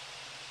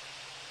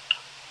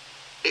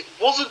 It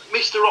wasn't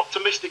Mr.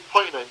 Optimistic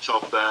pointing at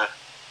himself there.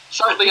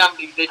 Sadly,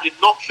 Andy, they did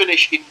not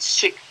finish in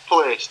 6th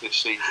place this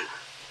season.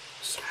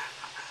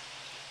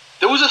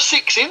 There was a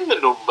 6 in the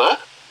number.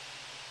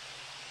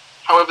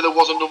 However, there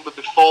was a number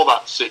before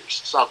that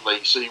 6,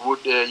 sadly, so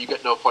you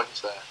get no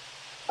points there.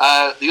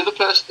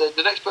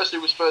 The next person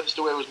who was furthest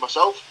away was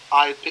myself.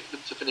 I had picked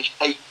them to finish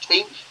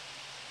 18th.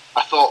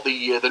 I thought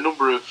the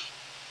number of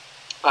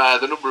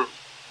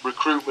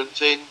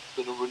recruitments in,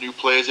 the number of new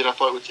players in, I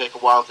thought it would take a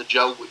while to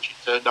gel, which it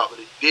turned out that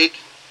it did.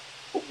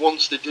 But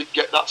once they did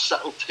get that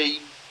settled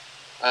team,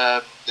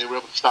 they were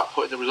able to start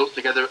putting the results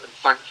together, and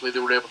thankfully they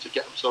were able to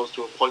get themselves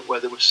to a point where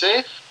they were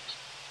safe.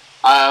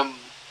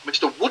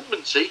 Mr.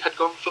 Woodmansey had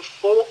gone for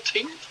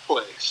 14th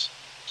place,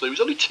 so he was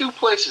only 2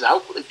 places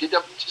out, but they did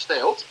have him to stay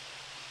out,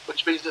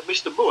 which means that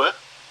Mr. Moore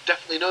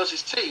definitely knows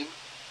his team.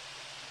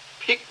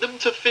 Picked them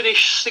to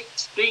finish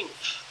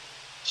 16th.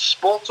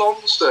 Spot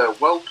on, sir.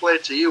 Well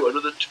played to you.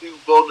 Another 2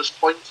 bonus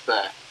points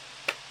there.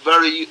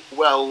 Very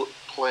well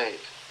played.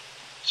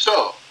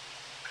 So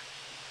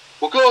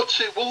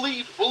we'll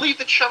leave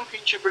the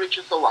championship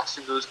predictions to last,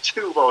 because there's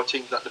 2 of our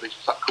teams in that division,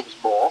 so that covers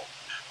more.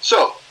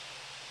 So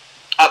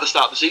at the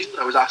start of the season,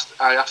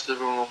 I asked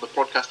everyone on the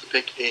podcast to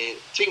pick a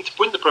team to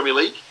win the Premier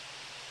League,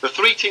 the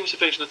 3 teams to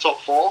finish in the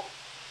top 4,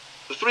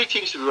 the 3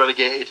 teams to be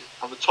relegated,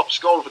 and the top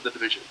scorer for the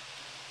division.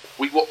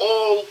 We were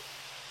all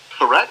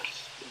correct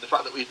in the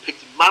fact that we had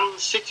picked Man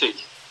City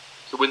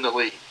to win the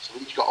league, so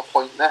we each got a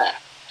point there.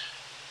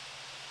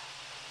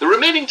 The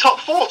remaining top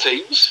 4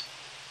 teams,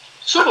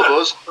 some of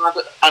us had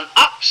an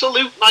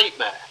absolute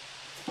nightmare.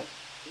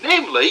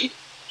 Namely,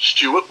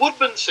 Stuart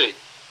Woodmansey,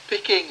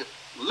 picking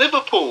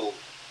Liverpool,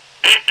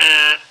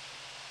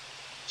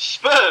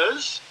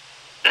 Spurs,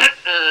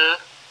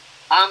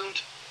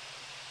 and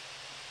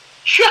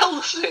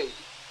Chelsea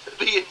to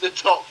be in the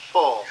top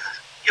 4.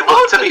 Yeah,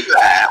 but to be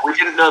fair, we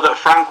didn't know that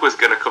Frank was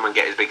going to come and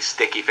get his big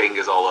sticky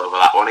fingers all over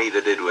that one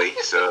either, did we?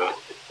 So,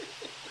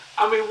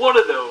 I mean, one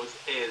of those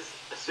is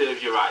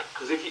serves you right.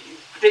 Because if you're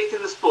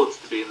predicting the Spuds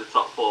to be in the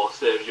top 4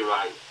 serves you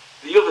right.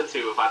 The other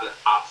two have had an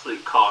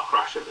absolute car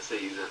crash of the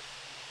season.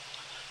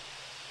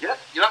 Yeah,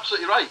 you're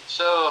absolutely right.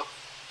 So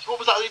what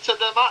was that you said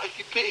there, Matt? If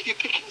you're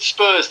picking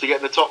Spurs to get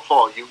in the top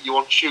 4, you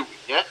want shooting,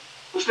 yeah?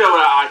 Which you know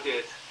what I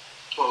did.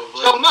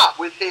 Probably. So Matt,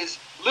 with his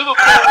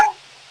Liverpool,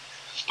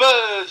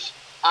 Spurs,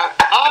 and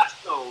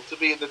Arsenal to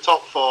be in the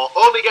top 4,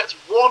 only gets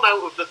 1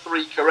 out of the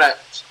 3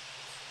 correct.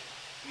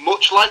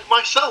 Much like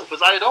myself,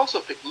 as I had also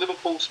picked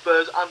Liverpool,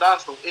 Spurs, and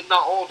Arsenal in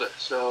that order.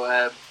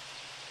 So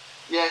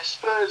yeah,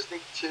 Spurs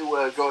need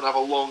to go and have a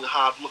long,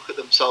 hard look at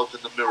themselves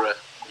in the mirror,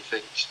 he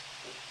thinks.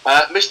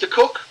 Mr.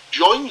 Cook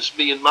joins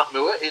me and Matt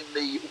Moore in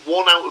the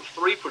 1 out of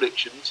 3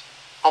 predictions,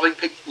 having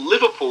picked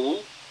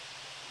Liverpool,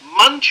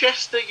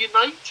 Manchester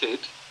United,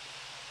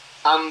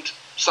 and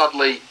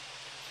sadly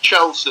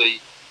Chelsea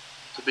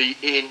to be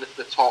in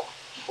the top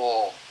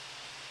 4.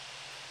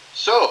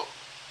 So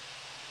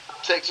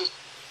that takes us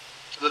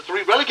to the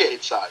 3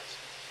 relegated sides,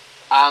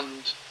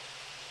 and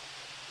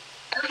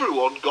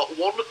everyone got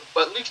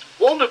at least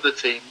one of the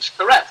teams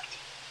correct.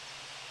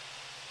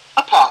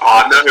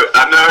 I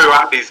know who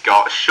Andy's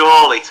got.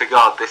 Surely to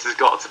God, this has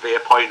got to be a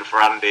point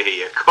for Andy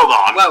here. Come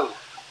on. Well,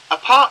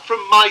 apart from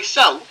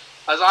myself,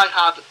 as I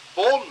had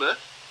Bournemouth,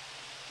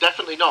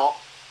 definitely not.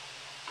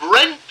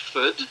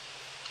 Brentford,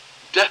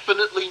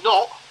 definitely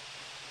not.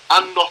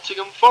 And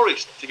Nottingham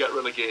Forest to get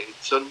relegated.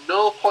 So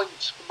no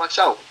points for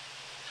myself.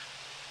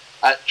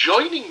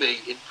 Joining me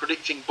in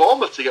predicting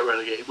Bournemouth to get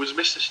relegated was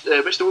Mr.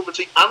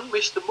 Woodmansey and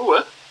Mr.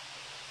 Moore.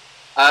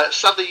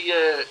 Sadly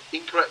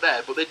incorrect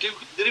there, but they do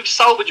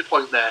salvage a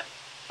point there.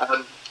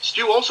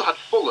 Stu also had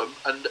Fulham,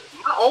 and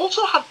Matt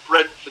also had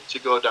Brentford to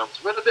go down.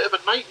 So we had a bit of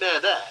a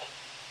nightmare there.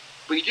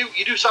 But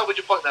you do salvage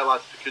a point there,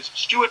 lads, because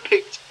Stu had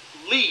picked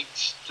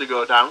Leeds to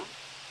go down.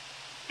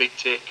 Big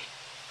tick.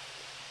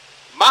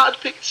 Matt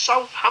had picked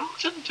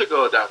Southampton to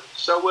go down.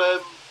 So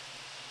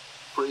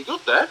pretty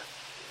good there.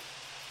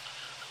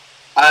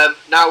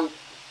 Now,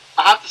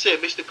 I have to say,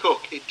 Mr.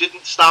 Cook, it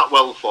didn't start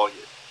well for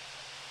you.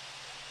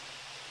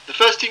 The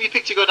first team you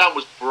picked to go down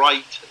was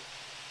Brighton.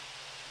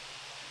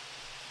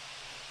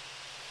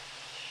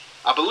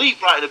 I believe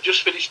Brighton have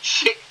just finished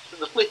 6th in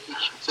the league.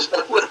 So,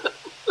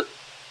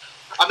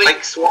 I mean,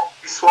 like swap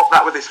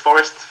that with his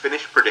Forest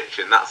finish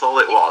prediction. That's all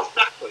it was.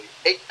 Exactly.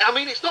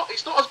 It's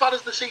not as bad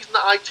as the season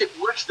that I tipped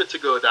Leicester to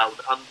go down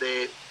and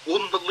they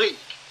won the league.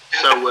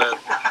 So,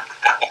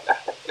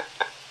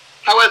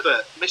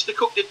 however, Mr.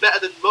 Cook did better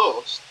than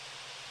most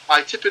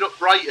by tipping up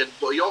Brighton,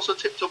 but he also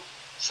tipped up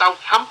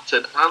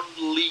Southampton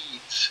and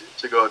Leeds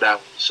to go down.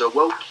 So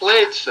well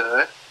played,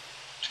 sir.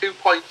 2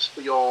 points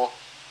for your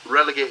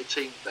relegated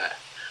team there.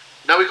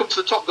 Now we come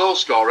to the top goal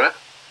scorer.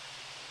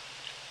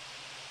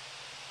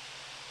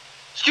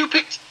 Stu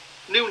picked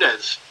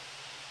Núñez.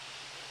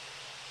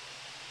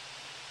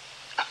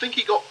 I think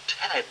he got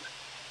 10.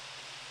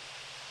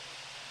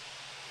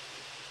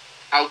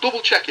 I'll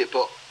double check it,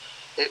 but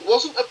it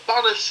wasn't a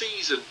banner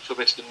season for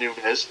Mr.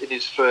 Núñez in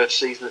his first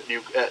season at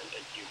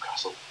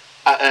Newcastle.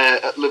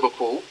 At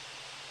Liverpool.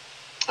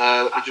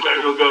 That's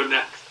where he'll go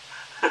next.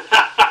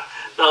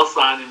 They'll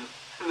sign him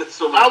in the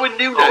summer. Darwin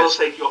Núñez,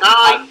 take you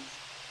off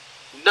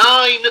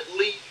 9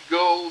 league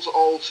goals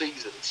all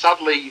season.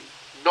 Sadly,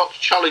 not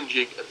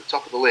challenging at the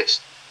top of the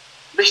list.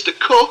 Mr.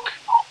 Cook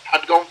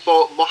had gone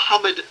for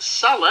Mohamed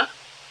Salah,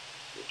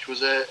 which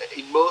was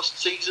in most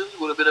seasons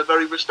would have been a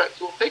very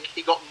respectable pick.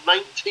 He got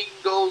 19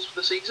 goals for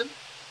the season,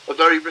 a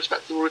very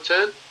respectable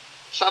return.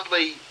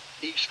 Sadly,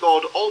 he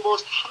scored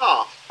almost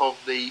half of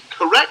the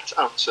correct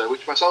answer,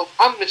 which myself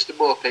and Mr.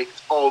 Moore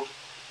picked, of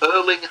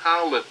Erling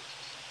Haaland.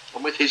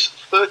 And with his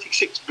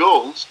 36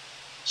 goals,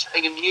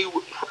 setting a new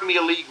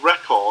Premier League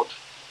record,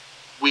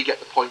 we get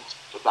the point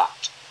for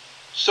that.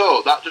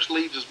 So that just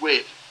leaves us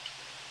with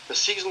the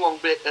season-long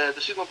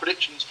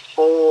predictions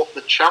for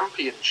the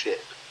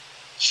Championship.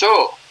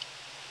 So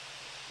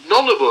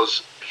none of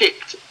us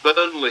picked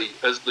Burnley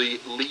as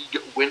the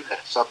league winner,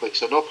 sadly.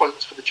 So no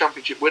points for the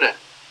Championship winner.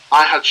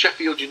 I had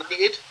Sheffield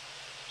United,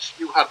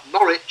 Stu had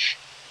Norwich,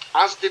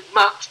 as did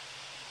Matt,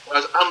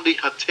 whereas Andy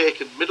had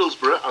taken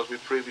Middlesbrough, as we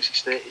previously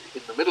stated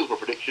in the Middlesbrough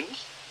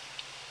predictions.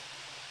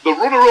 The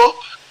runner-up,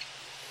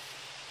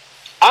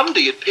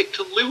 Andy had picked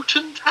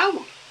Luton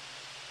Town.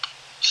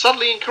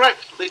 Sadly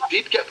incorrect, but they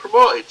did get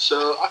promoted,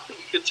 so I think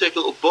you can take a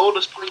little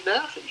bonus point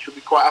there. I think you should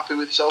be quite happy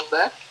with yourself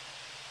there.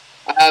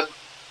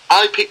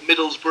 I picked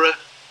Middlesbrough.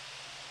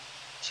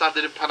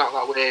 Sadly didn't pan out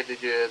that way, they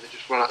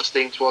just ran out of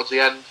steam towards the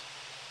end.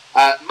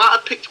 Matt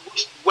had picked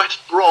West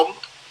Brom,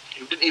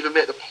 who didn't even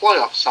make the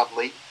playoffs,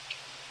 sadly.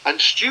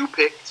 And Stu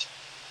picked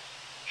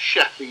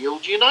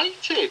Sheffield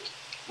United,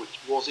 which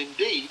was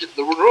indeed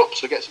the runner-up,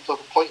 so gets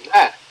himself a point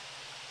there.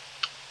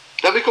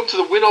 Then we come to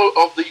the winner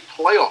of the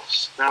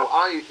playoffs. Now,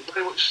 I,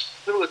 very much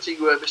similar to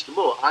Mr.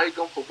 Moore, I had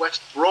gone for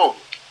West Brom.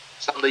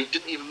 Sadly,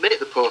 didn't even make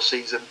the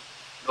postseason.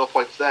 No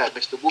points there.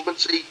 Mr.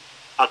 Woodmansey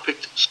had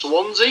picked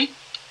Swansea.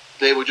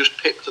 They were just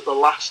picked at the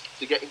last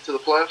to get into the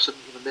playoffs and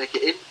even make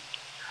it in.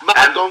 Matt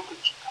had gone for...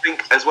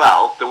 think as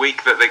well, the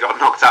week that they got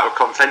knocked out of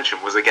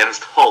contention was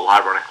against Hull,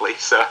 ironically.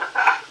 So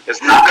it's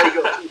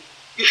that.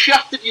 You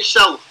shafted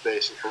yourself,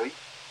 basically.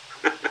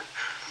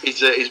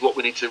 is what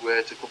we need to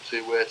come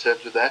to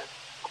terms with there.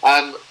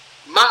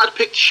 Matt had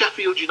picked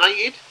Sheffield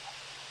United.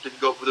 Didn't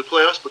go up for the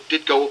playoffs, but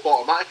did go up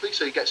automatically,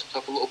 so he gets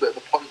himself a little bit of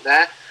a point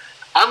there.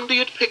 Andy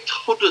had picked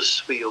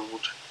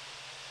Huddersfield.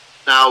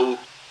 Now,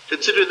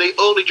 considering they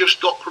only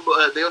just got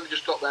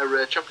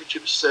their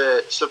championship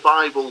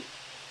survival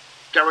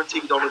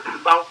guaranteed on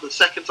about the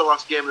second to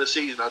last game of the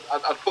season,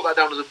 I'd put that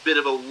down as a bit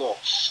of a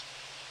loss,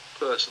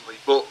 personally.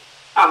 But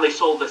and they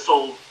sold their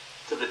soul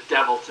to the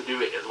devil to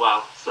do it as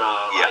well. So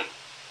yeah.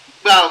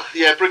 Well,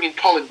 yeah, bringing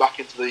Colin back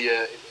into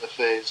the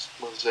phase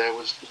was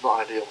not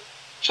ideal.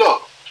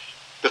 So,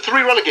 the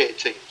 3 relegated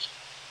teams.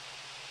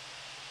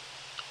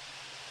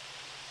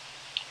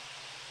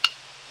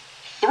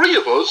 3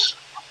 of us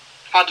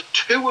had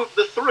 2 of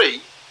the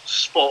 3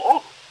 spot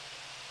on.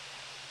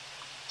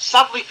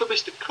 Sadly for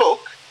Mr.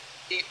 Cook,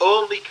 he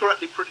only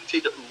correctly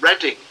predicted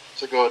Reading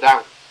to go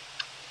down.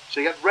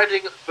 So he had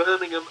Reading,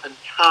 Birmingham and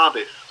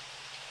Cardiff.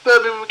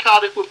 Birmingham and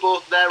Cardiff were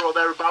both there or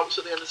thereabouts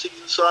at the end of the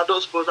season, so I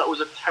don't suppose that was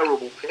a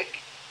terrible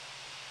pick.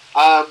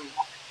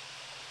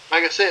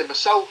 Like I say,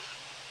 myself,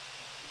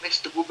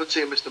 Mr.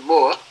 Woodmansey and Mr.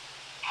 Moore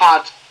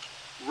had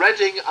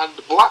Reading and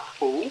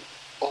Blackpool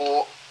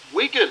or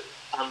Wigan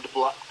and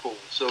Blackpool.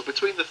 So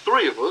between the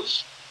 3 of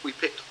us, we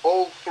picked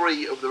all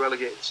 3 of the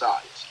relegated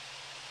sides.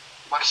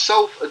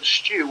 Myself and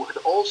Stu had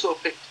also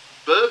picked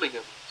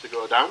Birmingham to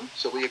go down,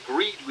 so we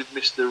agreed with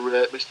Mr.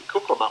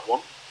 Cook on that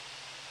one.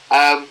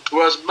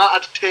 Whereas Matt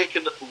had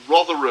taken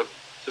Rotherham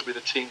to be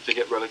the team to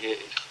get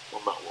relegated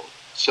on that one.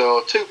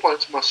 So 2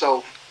 points for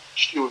myself,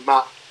 Stu and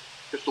Matt,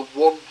 just the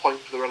 1 point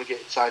for the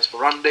relegated sides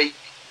for Andy.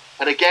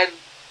 And again,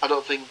 I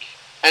don't think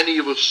any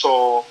of us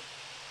saw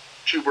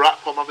Chuba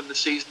Akpom having the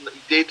season that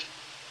he did.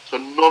 So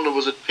none of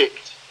us had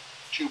picked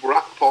Chuba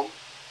Akpom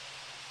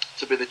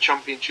to be the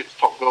championship's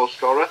top goal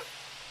scorer.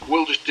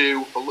 We'll just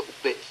do a little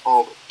bit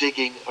of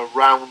digging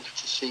around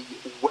to see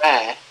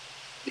where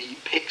the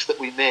picks that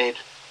we made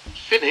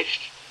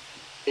finished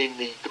in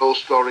the goal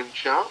scoring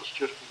charts.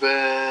 Just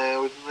bear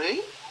with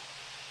me.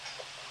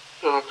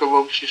 Talk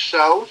amongst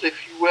yourselves,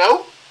 if you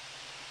will.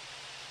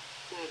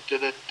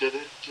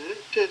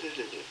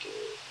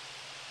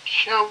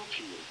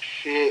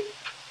 Championship.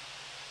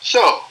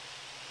 So,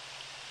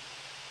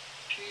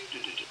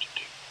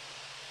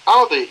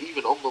 are they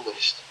even on the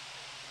list?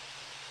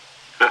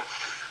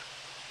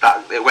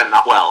 It went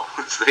that well.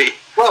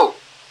 Well,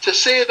 to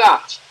say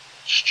that,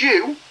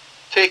 Stu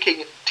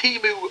taking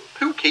Timu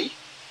Puki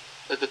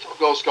as the top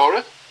goal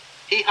scorer,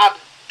 he had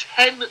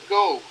 10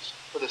 goals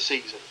for the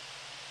season.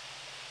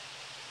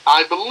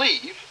 I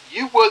believe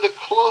you were the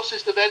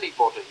closest of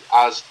anybody,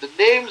 as the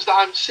names that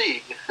I'm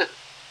seeing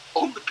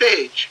on the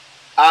page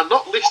are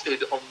not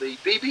listed on the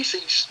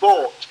BBC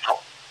Sport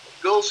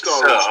goal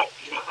scorers.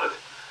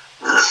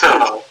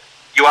 So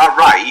you are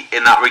right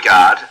in that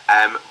regard,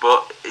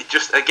 but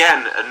just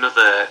again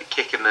another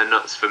kick in the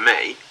nuts for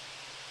me.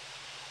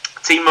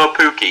 Timo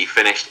Pukki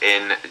finished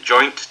in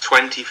joint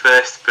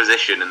 21st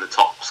position in the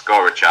top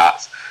scorer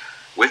charts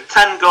with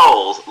 10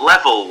 goals,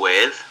 level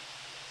with,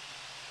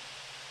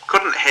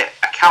 couldn't hit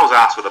a cow's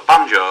ass with a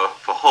banjo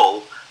for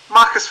Hull,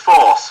 Marcus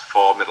Force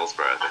for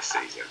Middlesbrough this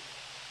season.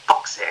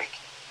 Fuck's sake.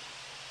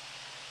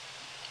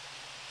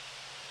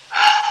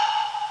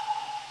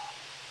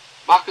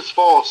 Marcus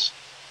Force,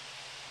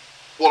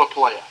 what a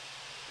player.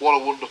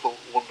 What a wonderful,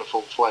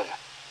 wonderful player.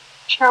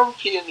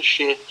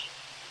 Championship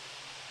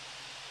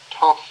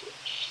top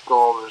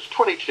scorers,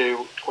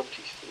 22,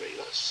 23.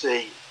 Let's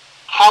see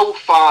how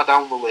far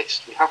down the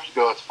list we have to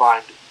go to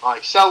find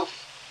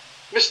myself,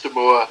 Mr.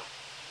 Moore,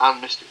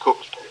 and Mr.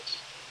 Cook's picks.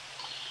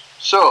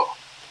 So,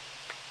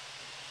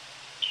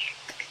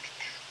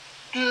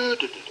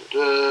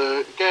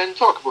 again,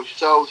 talk about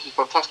yourselves. This is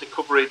fantastic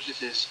coverage.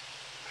 This is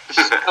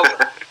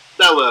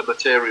stellar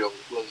material,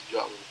 ladies and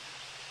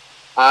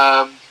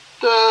gentlemen.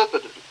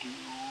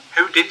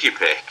 Who did you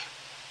pick?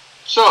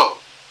 So,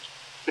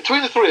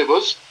 between the 3 of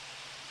us,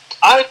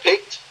 I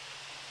picked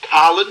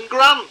Carlin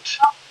Grant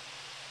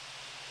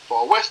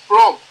for West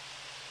Brom.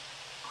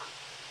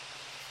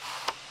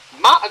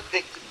 Matt had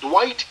picked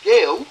Dwight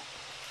Gale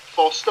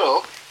for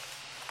Stoke,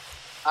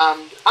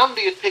 and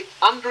Andy had picked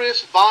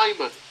Andreas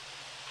Weimann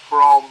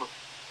from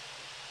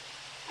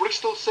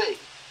Bristol City.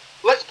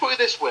 Let's put it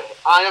this way,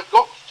 I have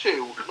got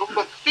to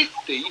number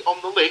 50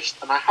 on the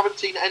list, and I haven't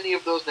seen any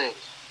of those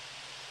names.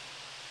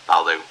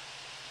 That'll do.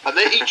 And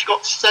they each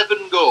got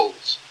 7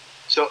 goals.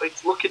 So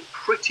it's looking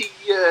pretty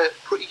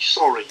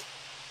sorry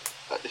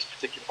at this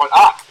particular point.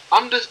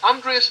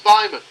 Andreas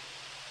Weimann.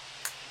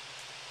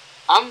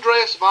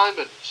 Andreas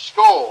Weimann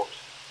scored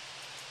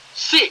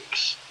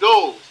 6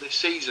 goals this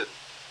season.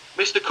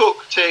 Mr.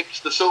 Cook takes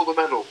the silver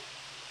medal.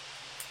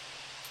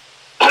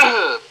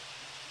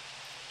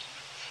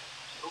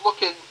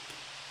 Looking,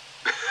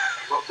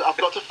 I've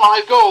got to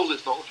 5 goals.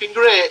 It's not looking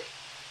great.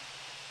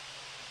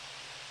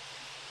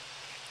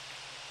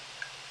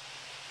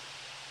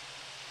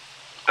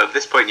 At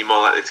this point, you're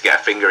more likely to get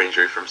a finger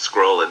injury from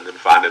scrolling than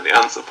finding the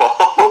answer, Paul.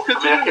 Well,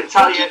 I can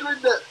tell you.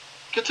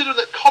 Considering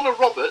that Connor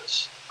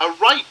Roberts, a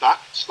right back,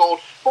 scored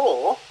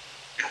 4,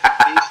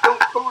 he is still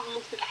currently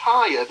listed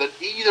higher than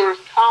either of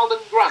Carlton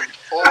Grant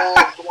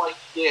or Dwight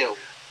Gale.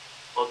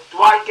 Well,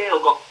 Dwight Gale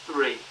got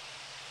 3.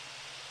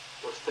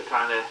 Just to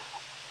kind of.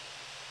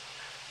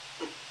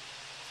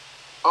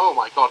 Oh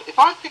my god, if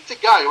I picked a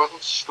guy who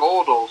hasn't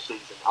scored all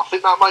season, I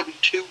think that might be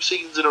 2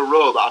 seasons in a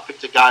row that I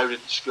picked a guy who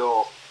didn't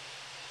score.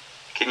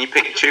 Can you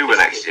pick Tuba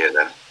next year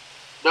then?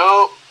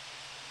 No.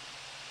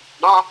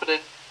 Not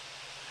happening.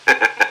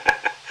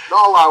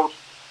 Not allowed.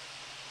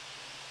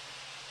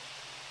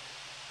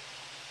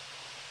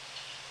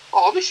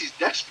 Oh, this is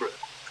desperate.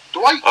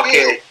 Dwight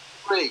Gale,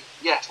 3.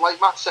 Yes, like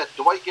Matt said,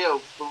 Dwight Gale,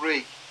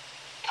 3.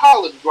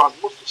 Carlton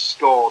Grant must have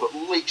scored at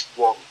least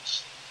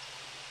once.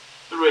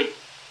 3.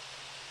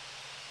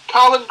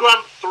 Carlton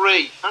Grant,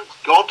 3. Thank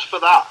God for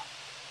that.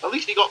 At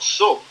least he got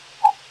some.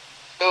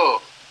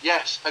 Oh,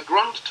 yes, a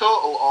grand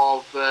total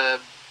of,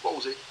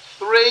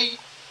 3,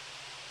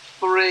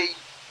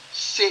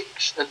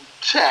 6 and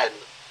 10.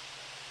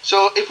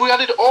 So if we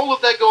added all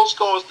of their goal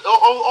scores,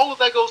 all of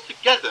their goals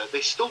together, they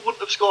still wouldn't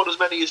have scored as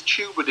many as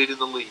Tuba did in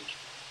the league.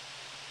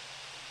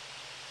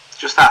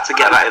 Just had to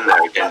get that in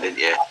there again, didn't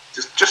you?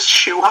 Just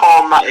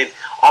shoehorn that in.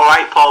 All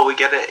right, Paul, we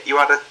get it. You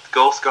had a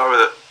goal scorer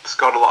that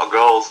scored a lot of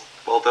goals.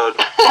 Well done.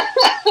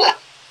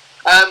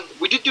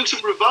 We did do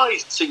some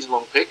revised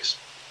season-long picks,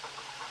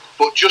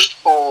 but just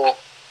for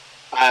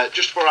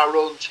our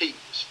own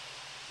teams.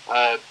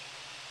 At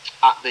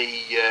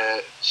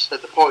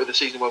the point of the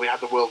season where we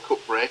had the World Cup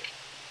break,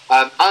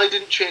 I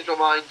didn't change my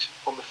mind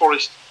on the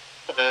Forest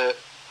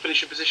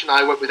finishing position.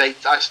 I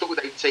stuck with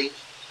 18th.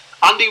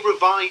 Andy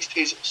revised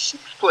his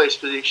 6th place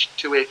finish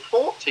to a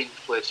 14th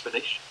place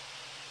finish.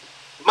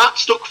 Matt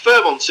stuck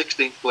firm on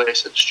 16th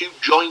place, and Stu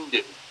joined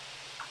him.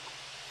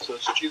 So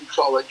Stu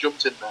sort of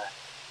jumped in there.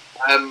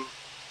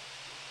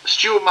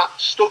 Stu and Matt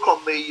stuck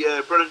on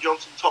the Brennan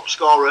Johnson top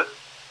scorer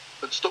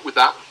and stuck with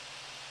that.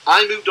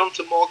 I moved on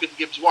to Morgan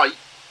Gibbs-White,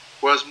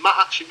 whereas Matt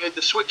actually made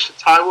the switch to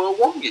Taiwo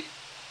Awongi.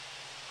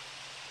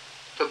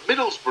 For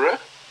Middlesbrough,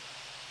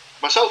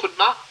 myself and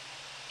Matt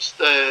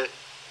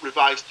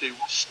revised to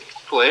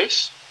 6th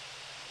place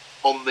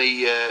on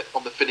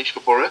the finish for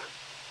Borough.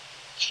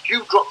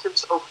 Stu dropped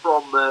himself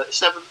from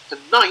 7th to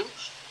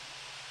 9th,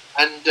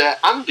 and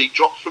Andy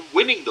dropped from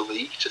winning the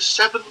league to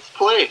 7th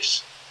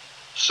place.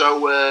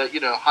 So,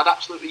 had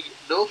absolutely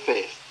no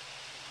faith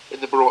in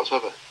the Borough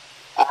whatsoever.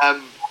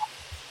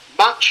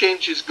 Matt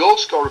changed his goal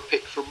scorer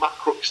pick from Matt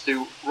Crooks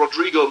to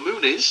Rodrigo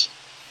Muniz.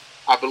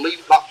 I believe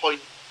at that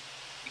point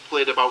he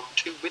played about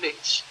 2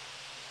 minutes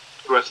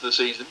for the rest of the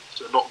season,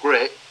 so not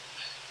great.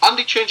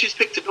 Andy changed his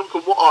pick to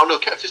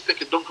kept his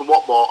pick at Duncan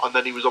Watmore, and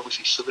then he was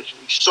obviously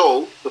sufficiently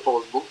sold the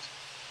following month.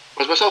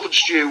 Whereas myself and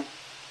Stu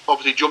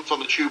obviously jumped on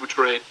the Tuba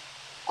train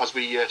as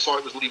we saw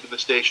it was leaving the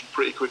station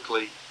pretty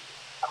quickly,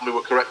 and we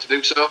were correct to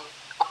do so.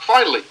 And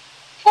finally,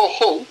 for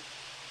Hull,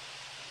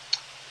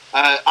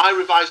 I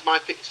revised my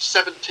pick to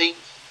 17th,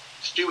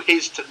 Stu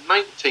his to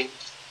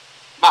 19th.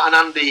 Matt and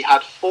Andy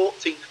had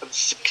 14th and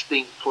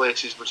 16th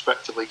places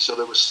respectively, so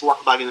they were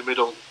slap bang in the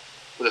middle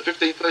with a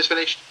 15th place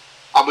finish.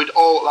 And we'd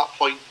all at that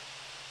point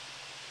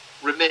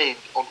remained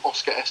on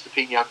Oscar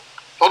Estepinian.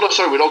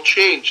 We'd all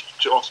changed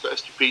to Oscar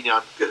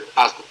Estepinian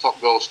as the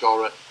top goal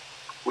scorer,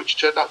 which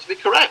turned out to be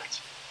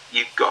correct.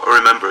 You've got to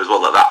remember as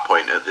well at that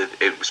point,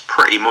 it was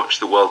pretty much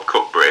the World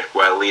Cup break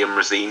where Liam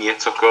Rosinia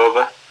took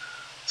over.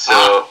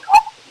 So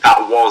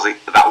that was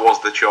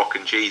the chalk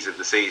and cheese of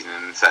the season,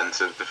 in the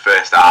sense of the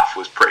first half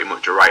was pretty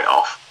much a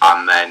write-off,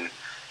 and then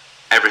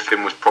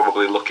everything was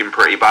probably looking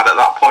pretty bad at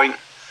that point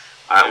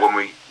when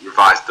we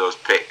revised those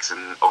picks,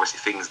 and obviously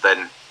things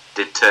then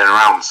did turn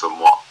around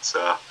somewhat.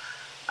 So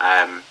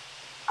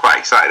quite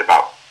excited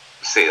about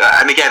seeing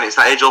that. And again, it's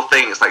that age-old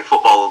thing. It's like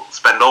football,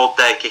 spend all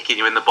day kicking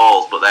you in the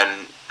balls, but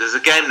then there's a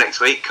game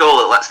next week.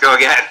 Cool, let's go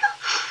again.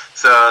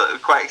 So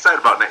quite excited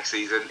about next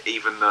season,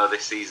 even though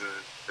this season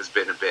has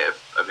been a bit of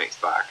a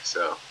mixed bag.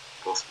 So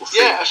we'll see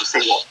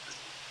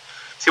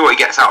what he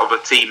gets out of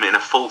a team in a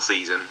full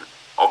season.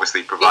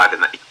 Obviously, providing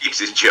that he keeps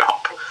his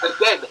job.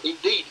 Again,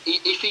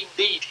 if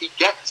indeed he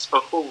gets a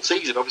full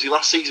season. Obviously,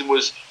 last season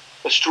was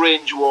a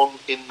strange one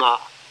in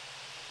that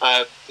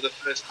for the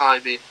first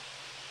time in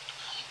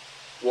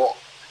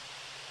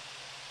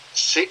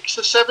 6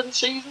 or 7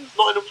 seasons,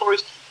 Nottingham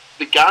Forest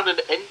began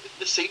and ended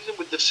the season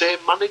with the same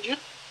manager.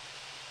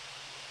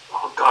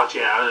 Oh God,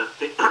 yeah. I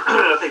think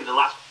the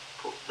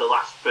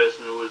last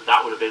person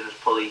that would have been was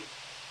probably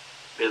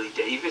Billy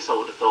Davis. I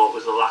would have thought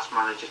was the last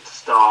manager to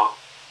start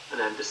and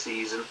end the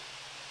season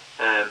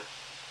as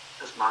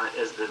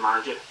the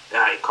manager.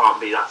 Yeah, it can't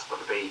be. That's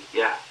got to be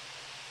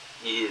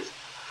years.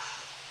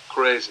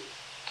 Crazy.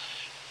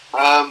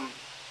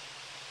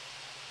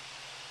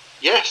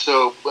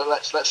 So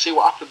let's see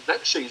what happens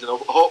next season.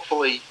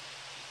 Hopefully,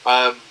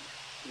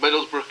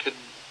 Middlesbrough can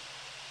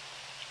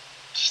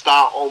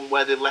start on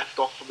where they left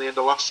off from the end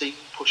of last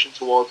season, pushing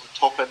towards the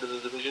top end of the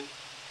division.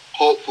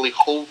 Hopefully,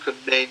 Hull can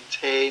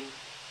maintain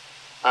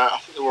I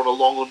think they were on a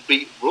long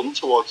unbeaten run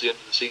towards the end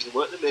of the season,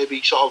 weren't they?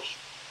 Maybe sort of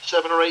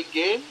 7 or 8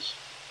 games.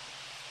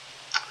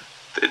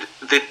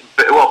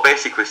 Well,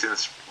 basically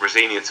since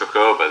Rosenia took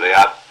over,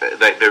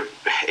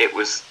 it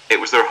was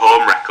their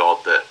home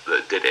record that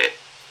did it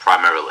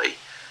primarily.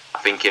 I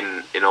think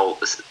in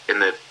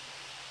the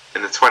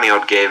 20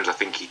 odd games I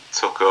think he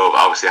took over,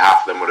 obviously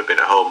half of them would have been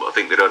at home, but I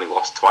think they'd only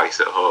lost twice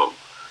at home,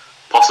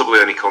 possibly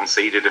only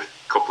conceded a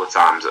couple of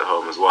times at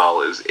home as well.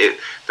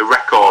 The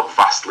record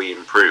vastly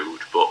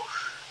improved, but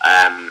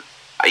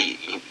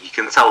you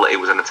can tell that he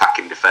was an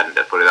attacking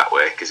defender, put it that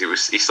way, because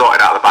he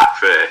sorted out the back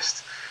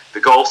first. The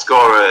goal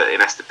scorer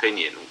in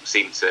Estepinian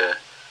seemed to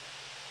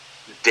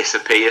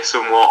disappear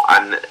somewhat,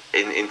 and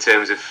in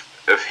terms of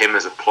him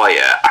as a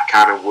player, I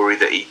kind of worry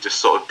that he just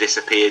sort of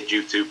disappeared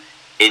due to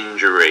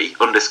injury,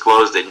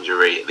 undisclosed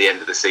injury at the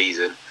end of the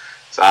season.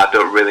 So I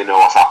don't really know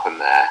what's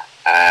happened there.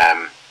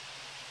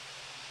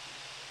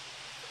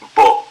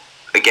 But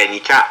again, you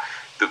can't.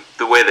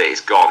 The way that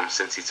it's gone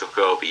since he took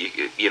over,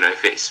 you know,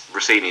 if it's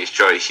Rossini's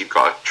choice, you've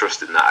got to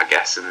trust in that, I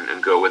guess,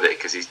 and go with it,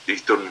 because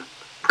he's done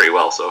pretty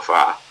well so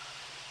far.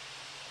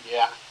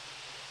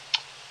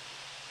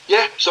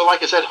 Yeah, so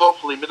like I said,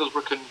 hopefully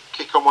Middlesbrough can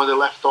kick on where they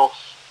left off.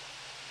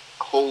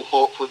 Hull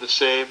hopefully the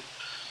same,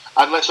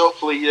 and let's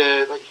hopefully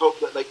hope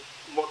that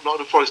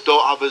Nottingham Forest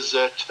don't have as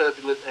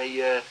turbulent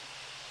a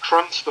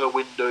transfer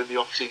window in the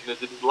off-season as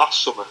they did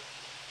last summer.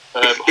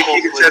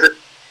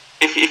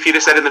 If you'd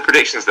have said in the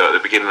predictions though at the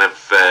beginning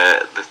of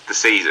the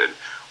season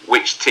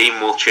which team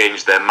will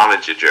change their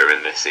manager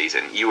during this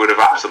season, you would have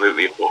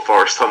absolutely put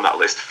Forest on that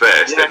list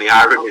first, and the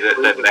irony that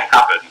they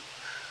haven't.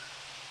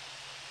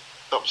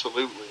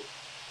 Absolutely.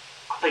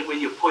 I think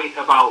with your point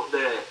about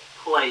the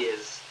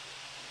players,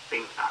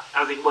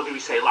 I think what did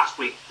we say last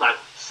week? Like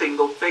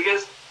single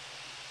figures.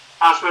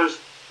 I suppose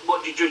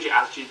what do you judge it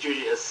as? Do you judge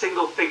it as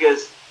single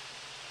figures,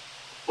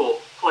 but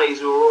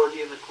players who are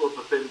already in the club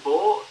have been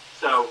bought?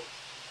 So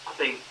I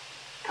think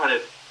kind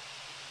of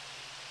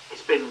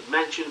it's been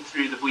mentioned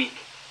through the week.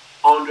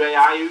 Andre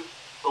Ayew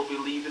will be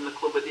leaving the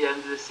club at the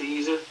end of the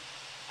season.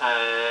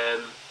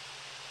 Kayla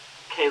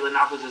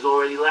Navas has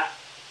already left.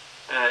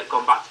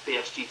 Gone back to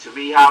PSG to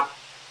rehab.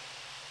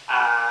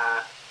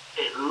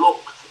 It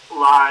looked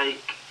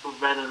like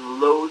Renan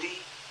Lodi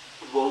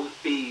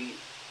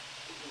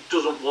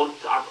doesn't want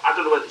to. I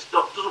don't know whether it's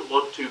not doesn't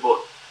want to,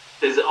 but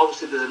there's an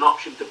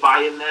option to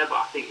buy him there. But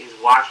I think his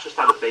wife's just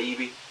had a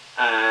baby.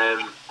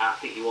 I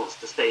think he wants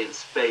to stay in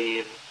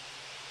Spain.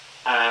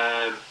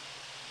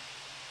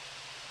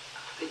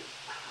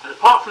 And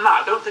apart from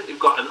that, I don't think they've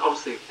got. And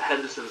obviously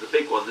Henderson's a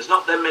big one. There's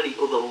not that many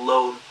other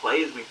loan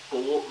players. We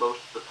bought most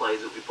of the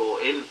players that we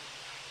bought in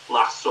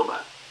last summer,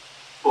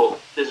 but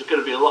there's going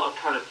to be a lot of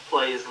kind of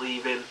players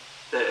leaving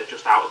that are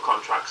just out of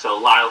contract. So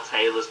Lyle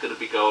Taylor's going to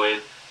be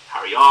going.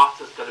 Harry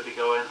Arter's going to be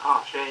going.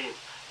 Oh, shame.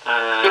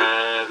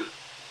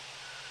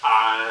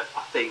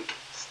 I think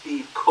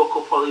Steve Cook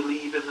will probably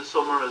leave in the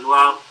summer as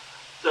well.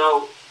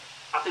 So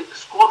I think the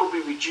squad will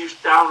be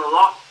reduced down a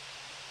lot,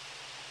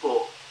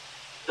 but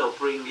they'll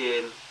bring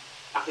in.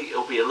 I think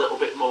it'll be a little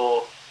bit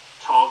more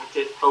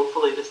targeted,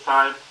 hopefully this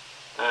time,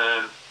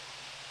 and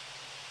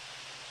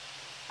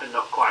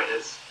not quite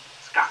as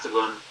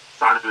scattergun,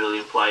 sign a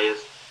million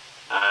players,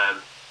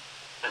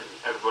 and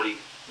everybody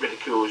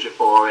ridicules you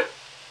for it.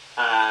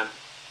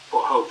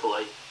 But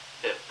hopefully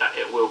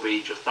it will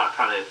be just that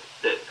kind of.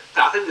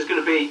 I think there's going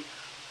to be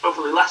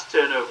hopefully less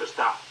turnover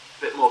staff,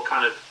 a bit more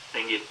kind of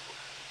thingy,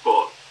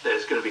 but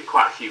there's going to be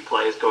quite a few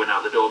players going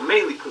out the door,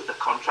 mainly because the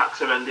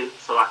contracts are ending.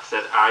 So like I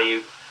said,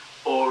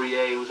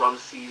 Aurier was on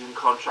season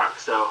contract,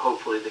 so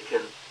hopefully they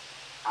can.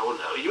 I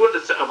wouldn't know. You wouldn't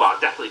have said, well, I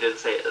definitely didn't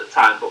say it at the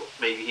time, but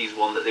maybe he's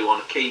one that they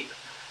want to keep.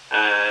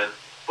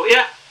 But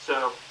yeah,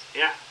 so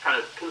yeah, kind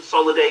of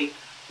consolidate,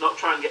 not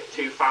try and get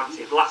too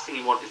fancy. The last thing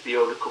you want is the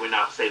owner coming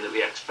out saying that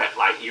we expect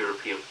like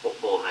European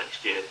football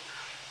next year.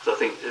 Because I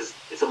think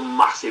it's a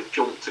massive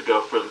jump to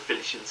go from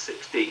finishing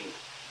 16th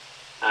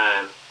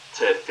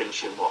to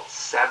finishing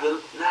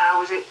 7th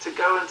now, is it, to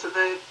go into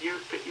the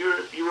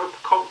Europe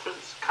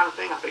Conference kind of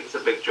thing. I think it's a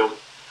big jump.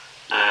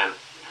 As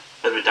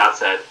my dad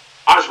said,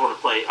 I just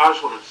want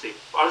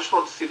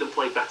to see them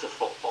play better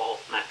football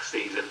next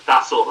season.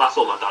 That's all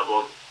my dad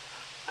wants.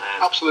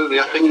 Absolutely,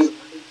 I think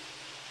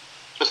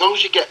as long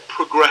as you get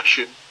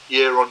progression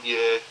year on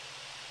year,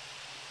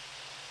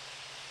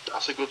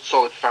 that's a good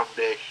solid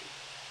foundation.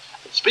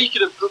 And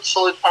speaking of good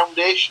solid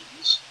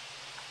foundations,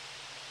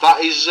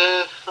 that is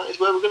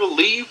where we're going to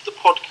leave the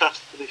podcast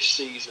for this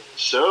season.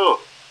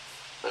 So,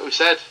 like we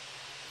said,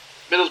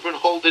 Middlesbrough and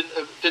Hull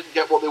didn't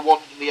get what they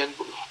wanted in the end,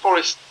 but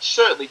Forest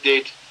certainly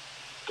did.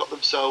 Got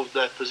themselves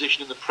their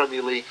position in the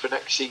Premier League for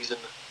next season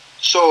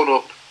sewn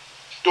up,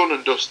 done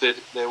and dusted.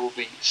 They will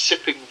be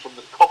sipping from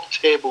the top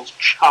table's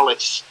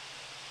chalice,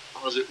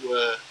 as it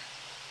were,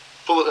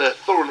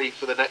 thoroughly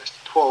for the next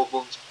 12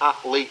 months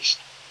at least.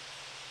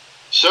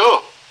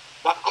 So,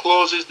 that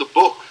closes the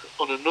book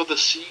on another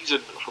season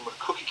from a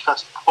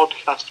CookieCast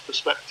podcast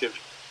perspective.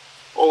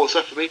 All that's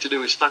left for me to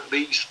do is thank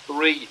these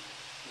three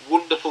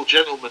wonderful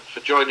gentlemen for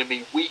joining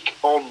me week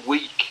on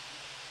week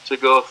to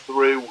go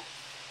through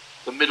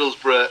the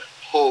Middlesbrough,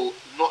 Hull,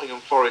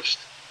 Nottingham Forest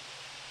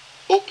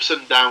ups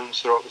and downs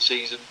throughout the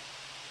season.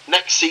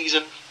 Next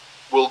season,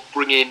 we'll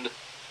bring in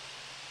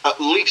at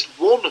least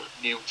one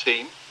new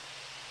team,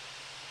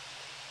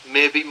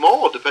 maybe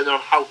more, depending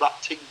on how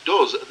that team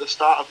does at the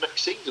start of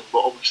next season. But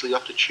obviously, you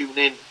have to tune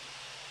in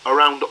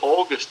around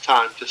August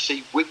time to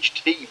see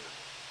which team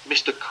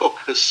Mr. Cook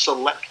has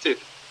selected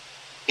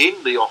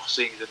in the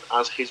off-season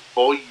as his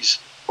boys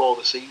for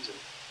the season.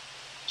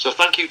 So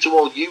thank you to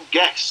all you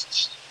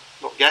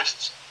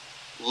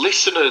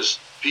listeners,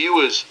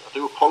 viewers. I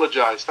do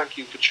apologise. Thank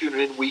you for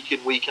tuning in,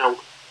 week out,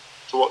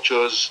 to watch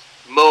us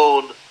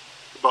moan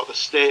about the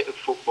state of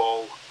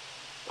football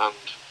and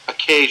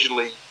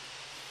occasionally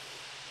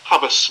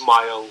have a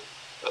smile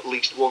at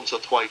least once or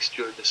twice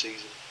during the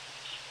season.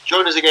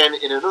 Join us again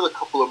in another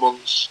couple of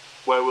months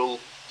where we'll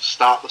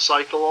start the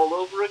cycle all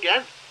over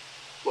again.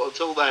 But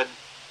until then,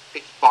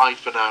 it's bye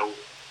for now.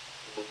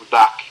 We'll be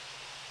back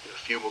in a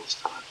few months'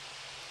 time.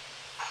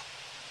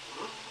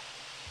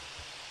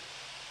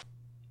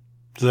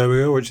 So there we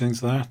go. What do you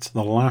think of that?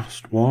 The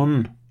last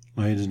one,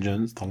 ladies and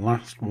gents. The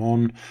last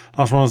one.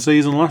 Last one of the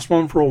season. Last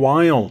one for a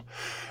while.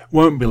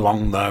 Won't be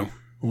long though.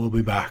 We'll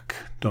be back.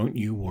 Don't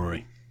you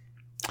worry.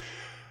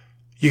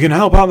 You can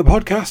help out the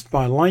podcast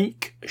by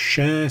like,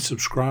 share,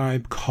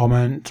 subscribe,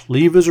 comment,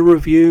 leave us a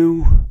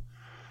review.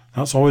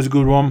 That's always a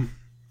good one.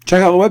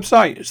 Check out the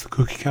website. It's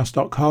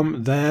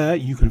thecookiecast.com. There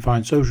you can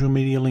find social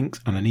media links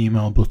and an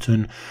email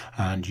button,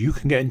 and you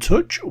can get in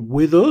touch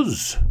with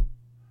us.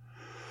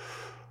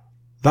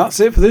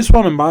 That's it for this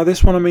one, and by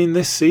this one I mean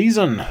this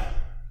season.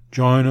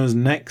 Join us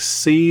next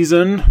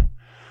season,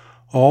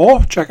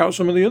 or check out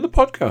some of the other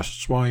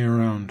podcasts while you're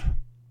around.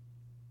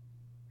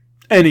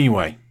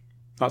 Anyway,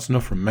 that's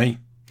enough from me.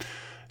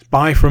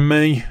 Bye from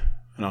me,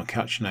 and I'll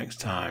catch you next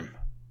time.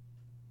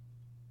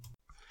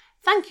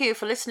 Thank you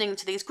for listening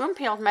to these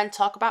grumpy old men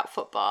talk about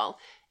football.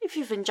 If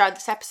you've enjoyed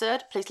this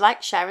episode, please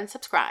like, share and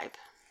subscribe.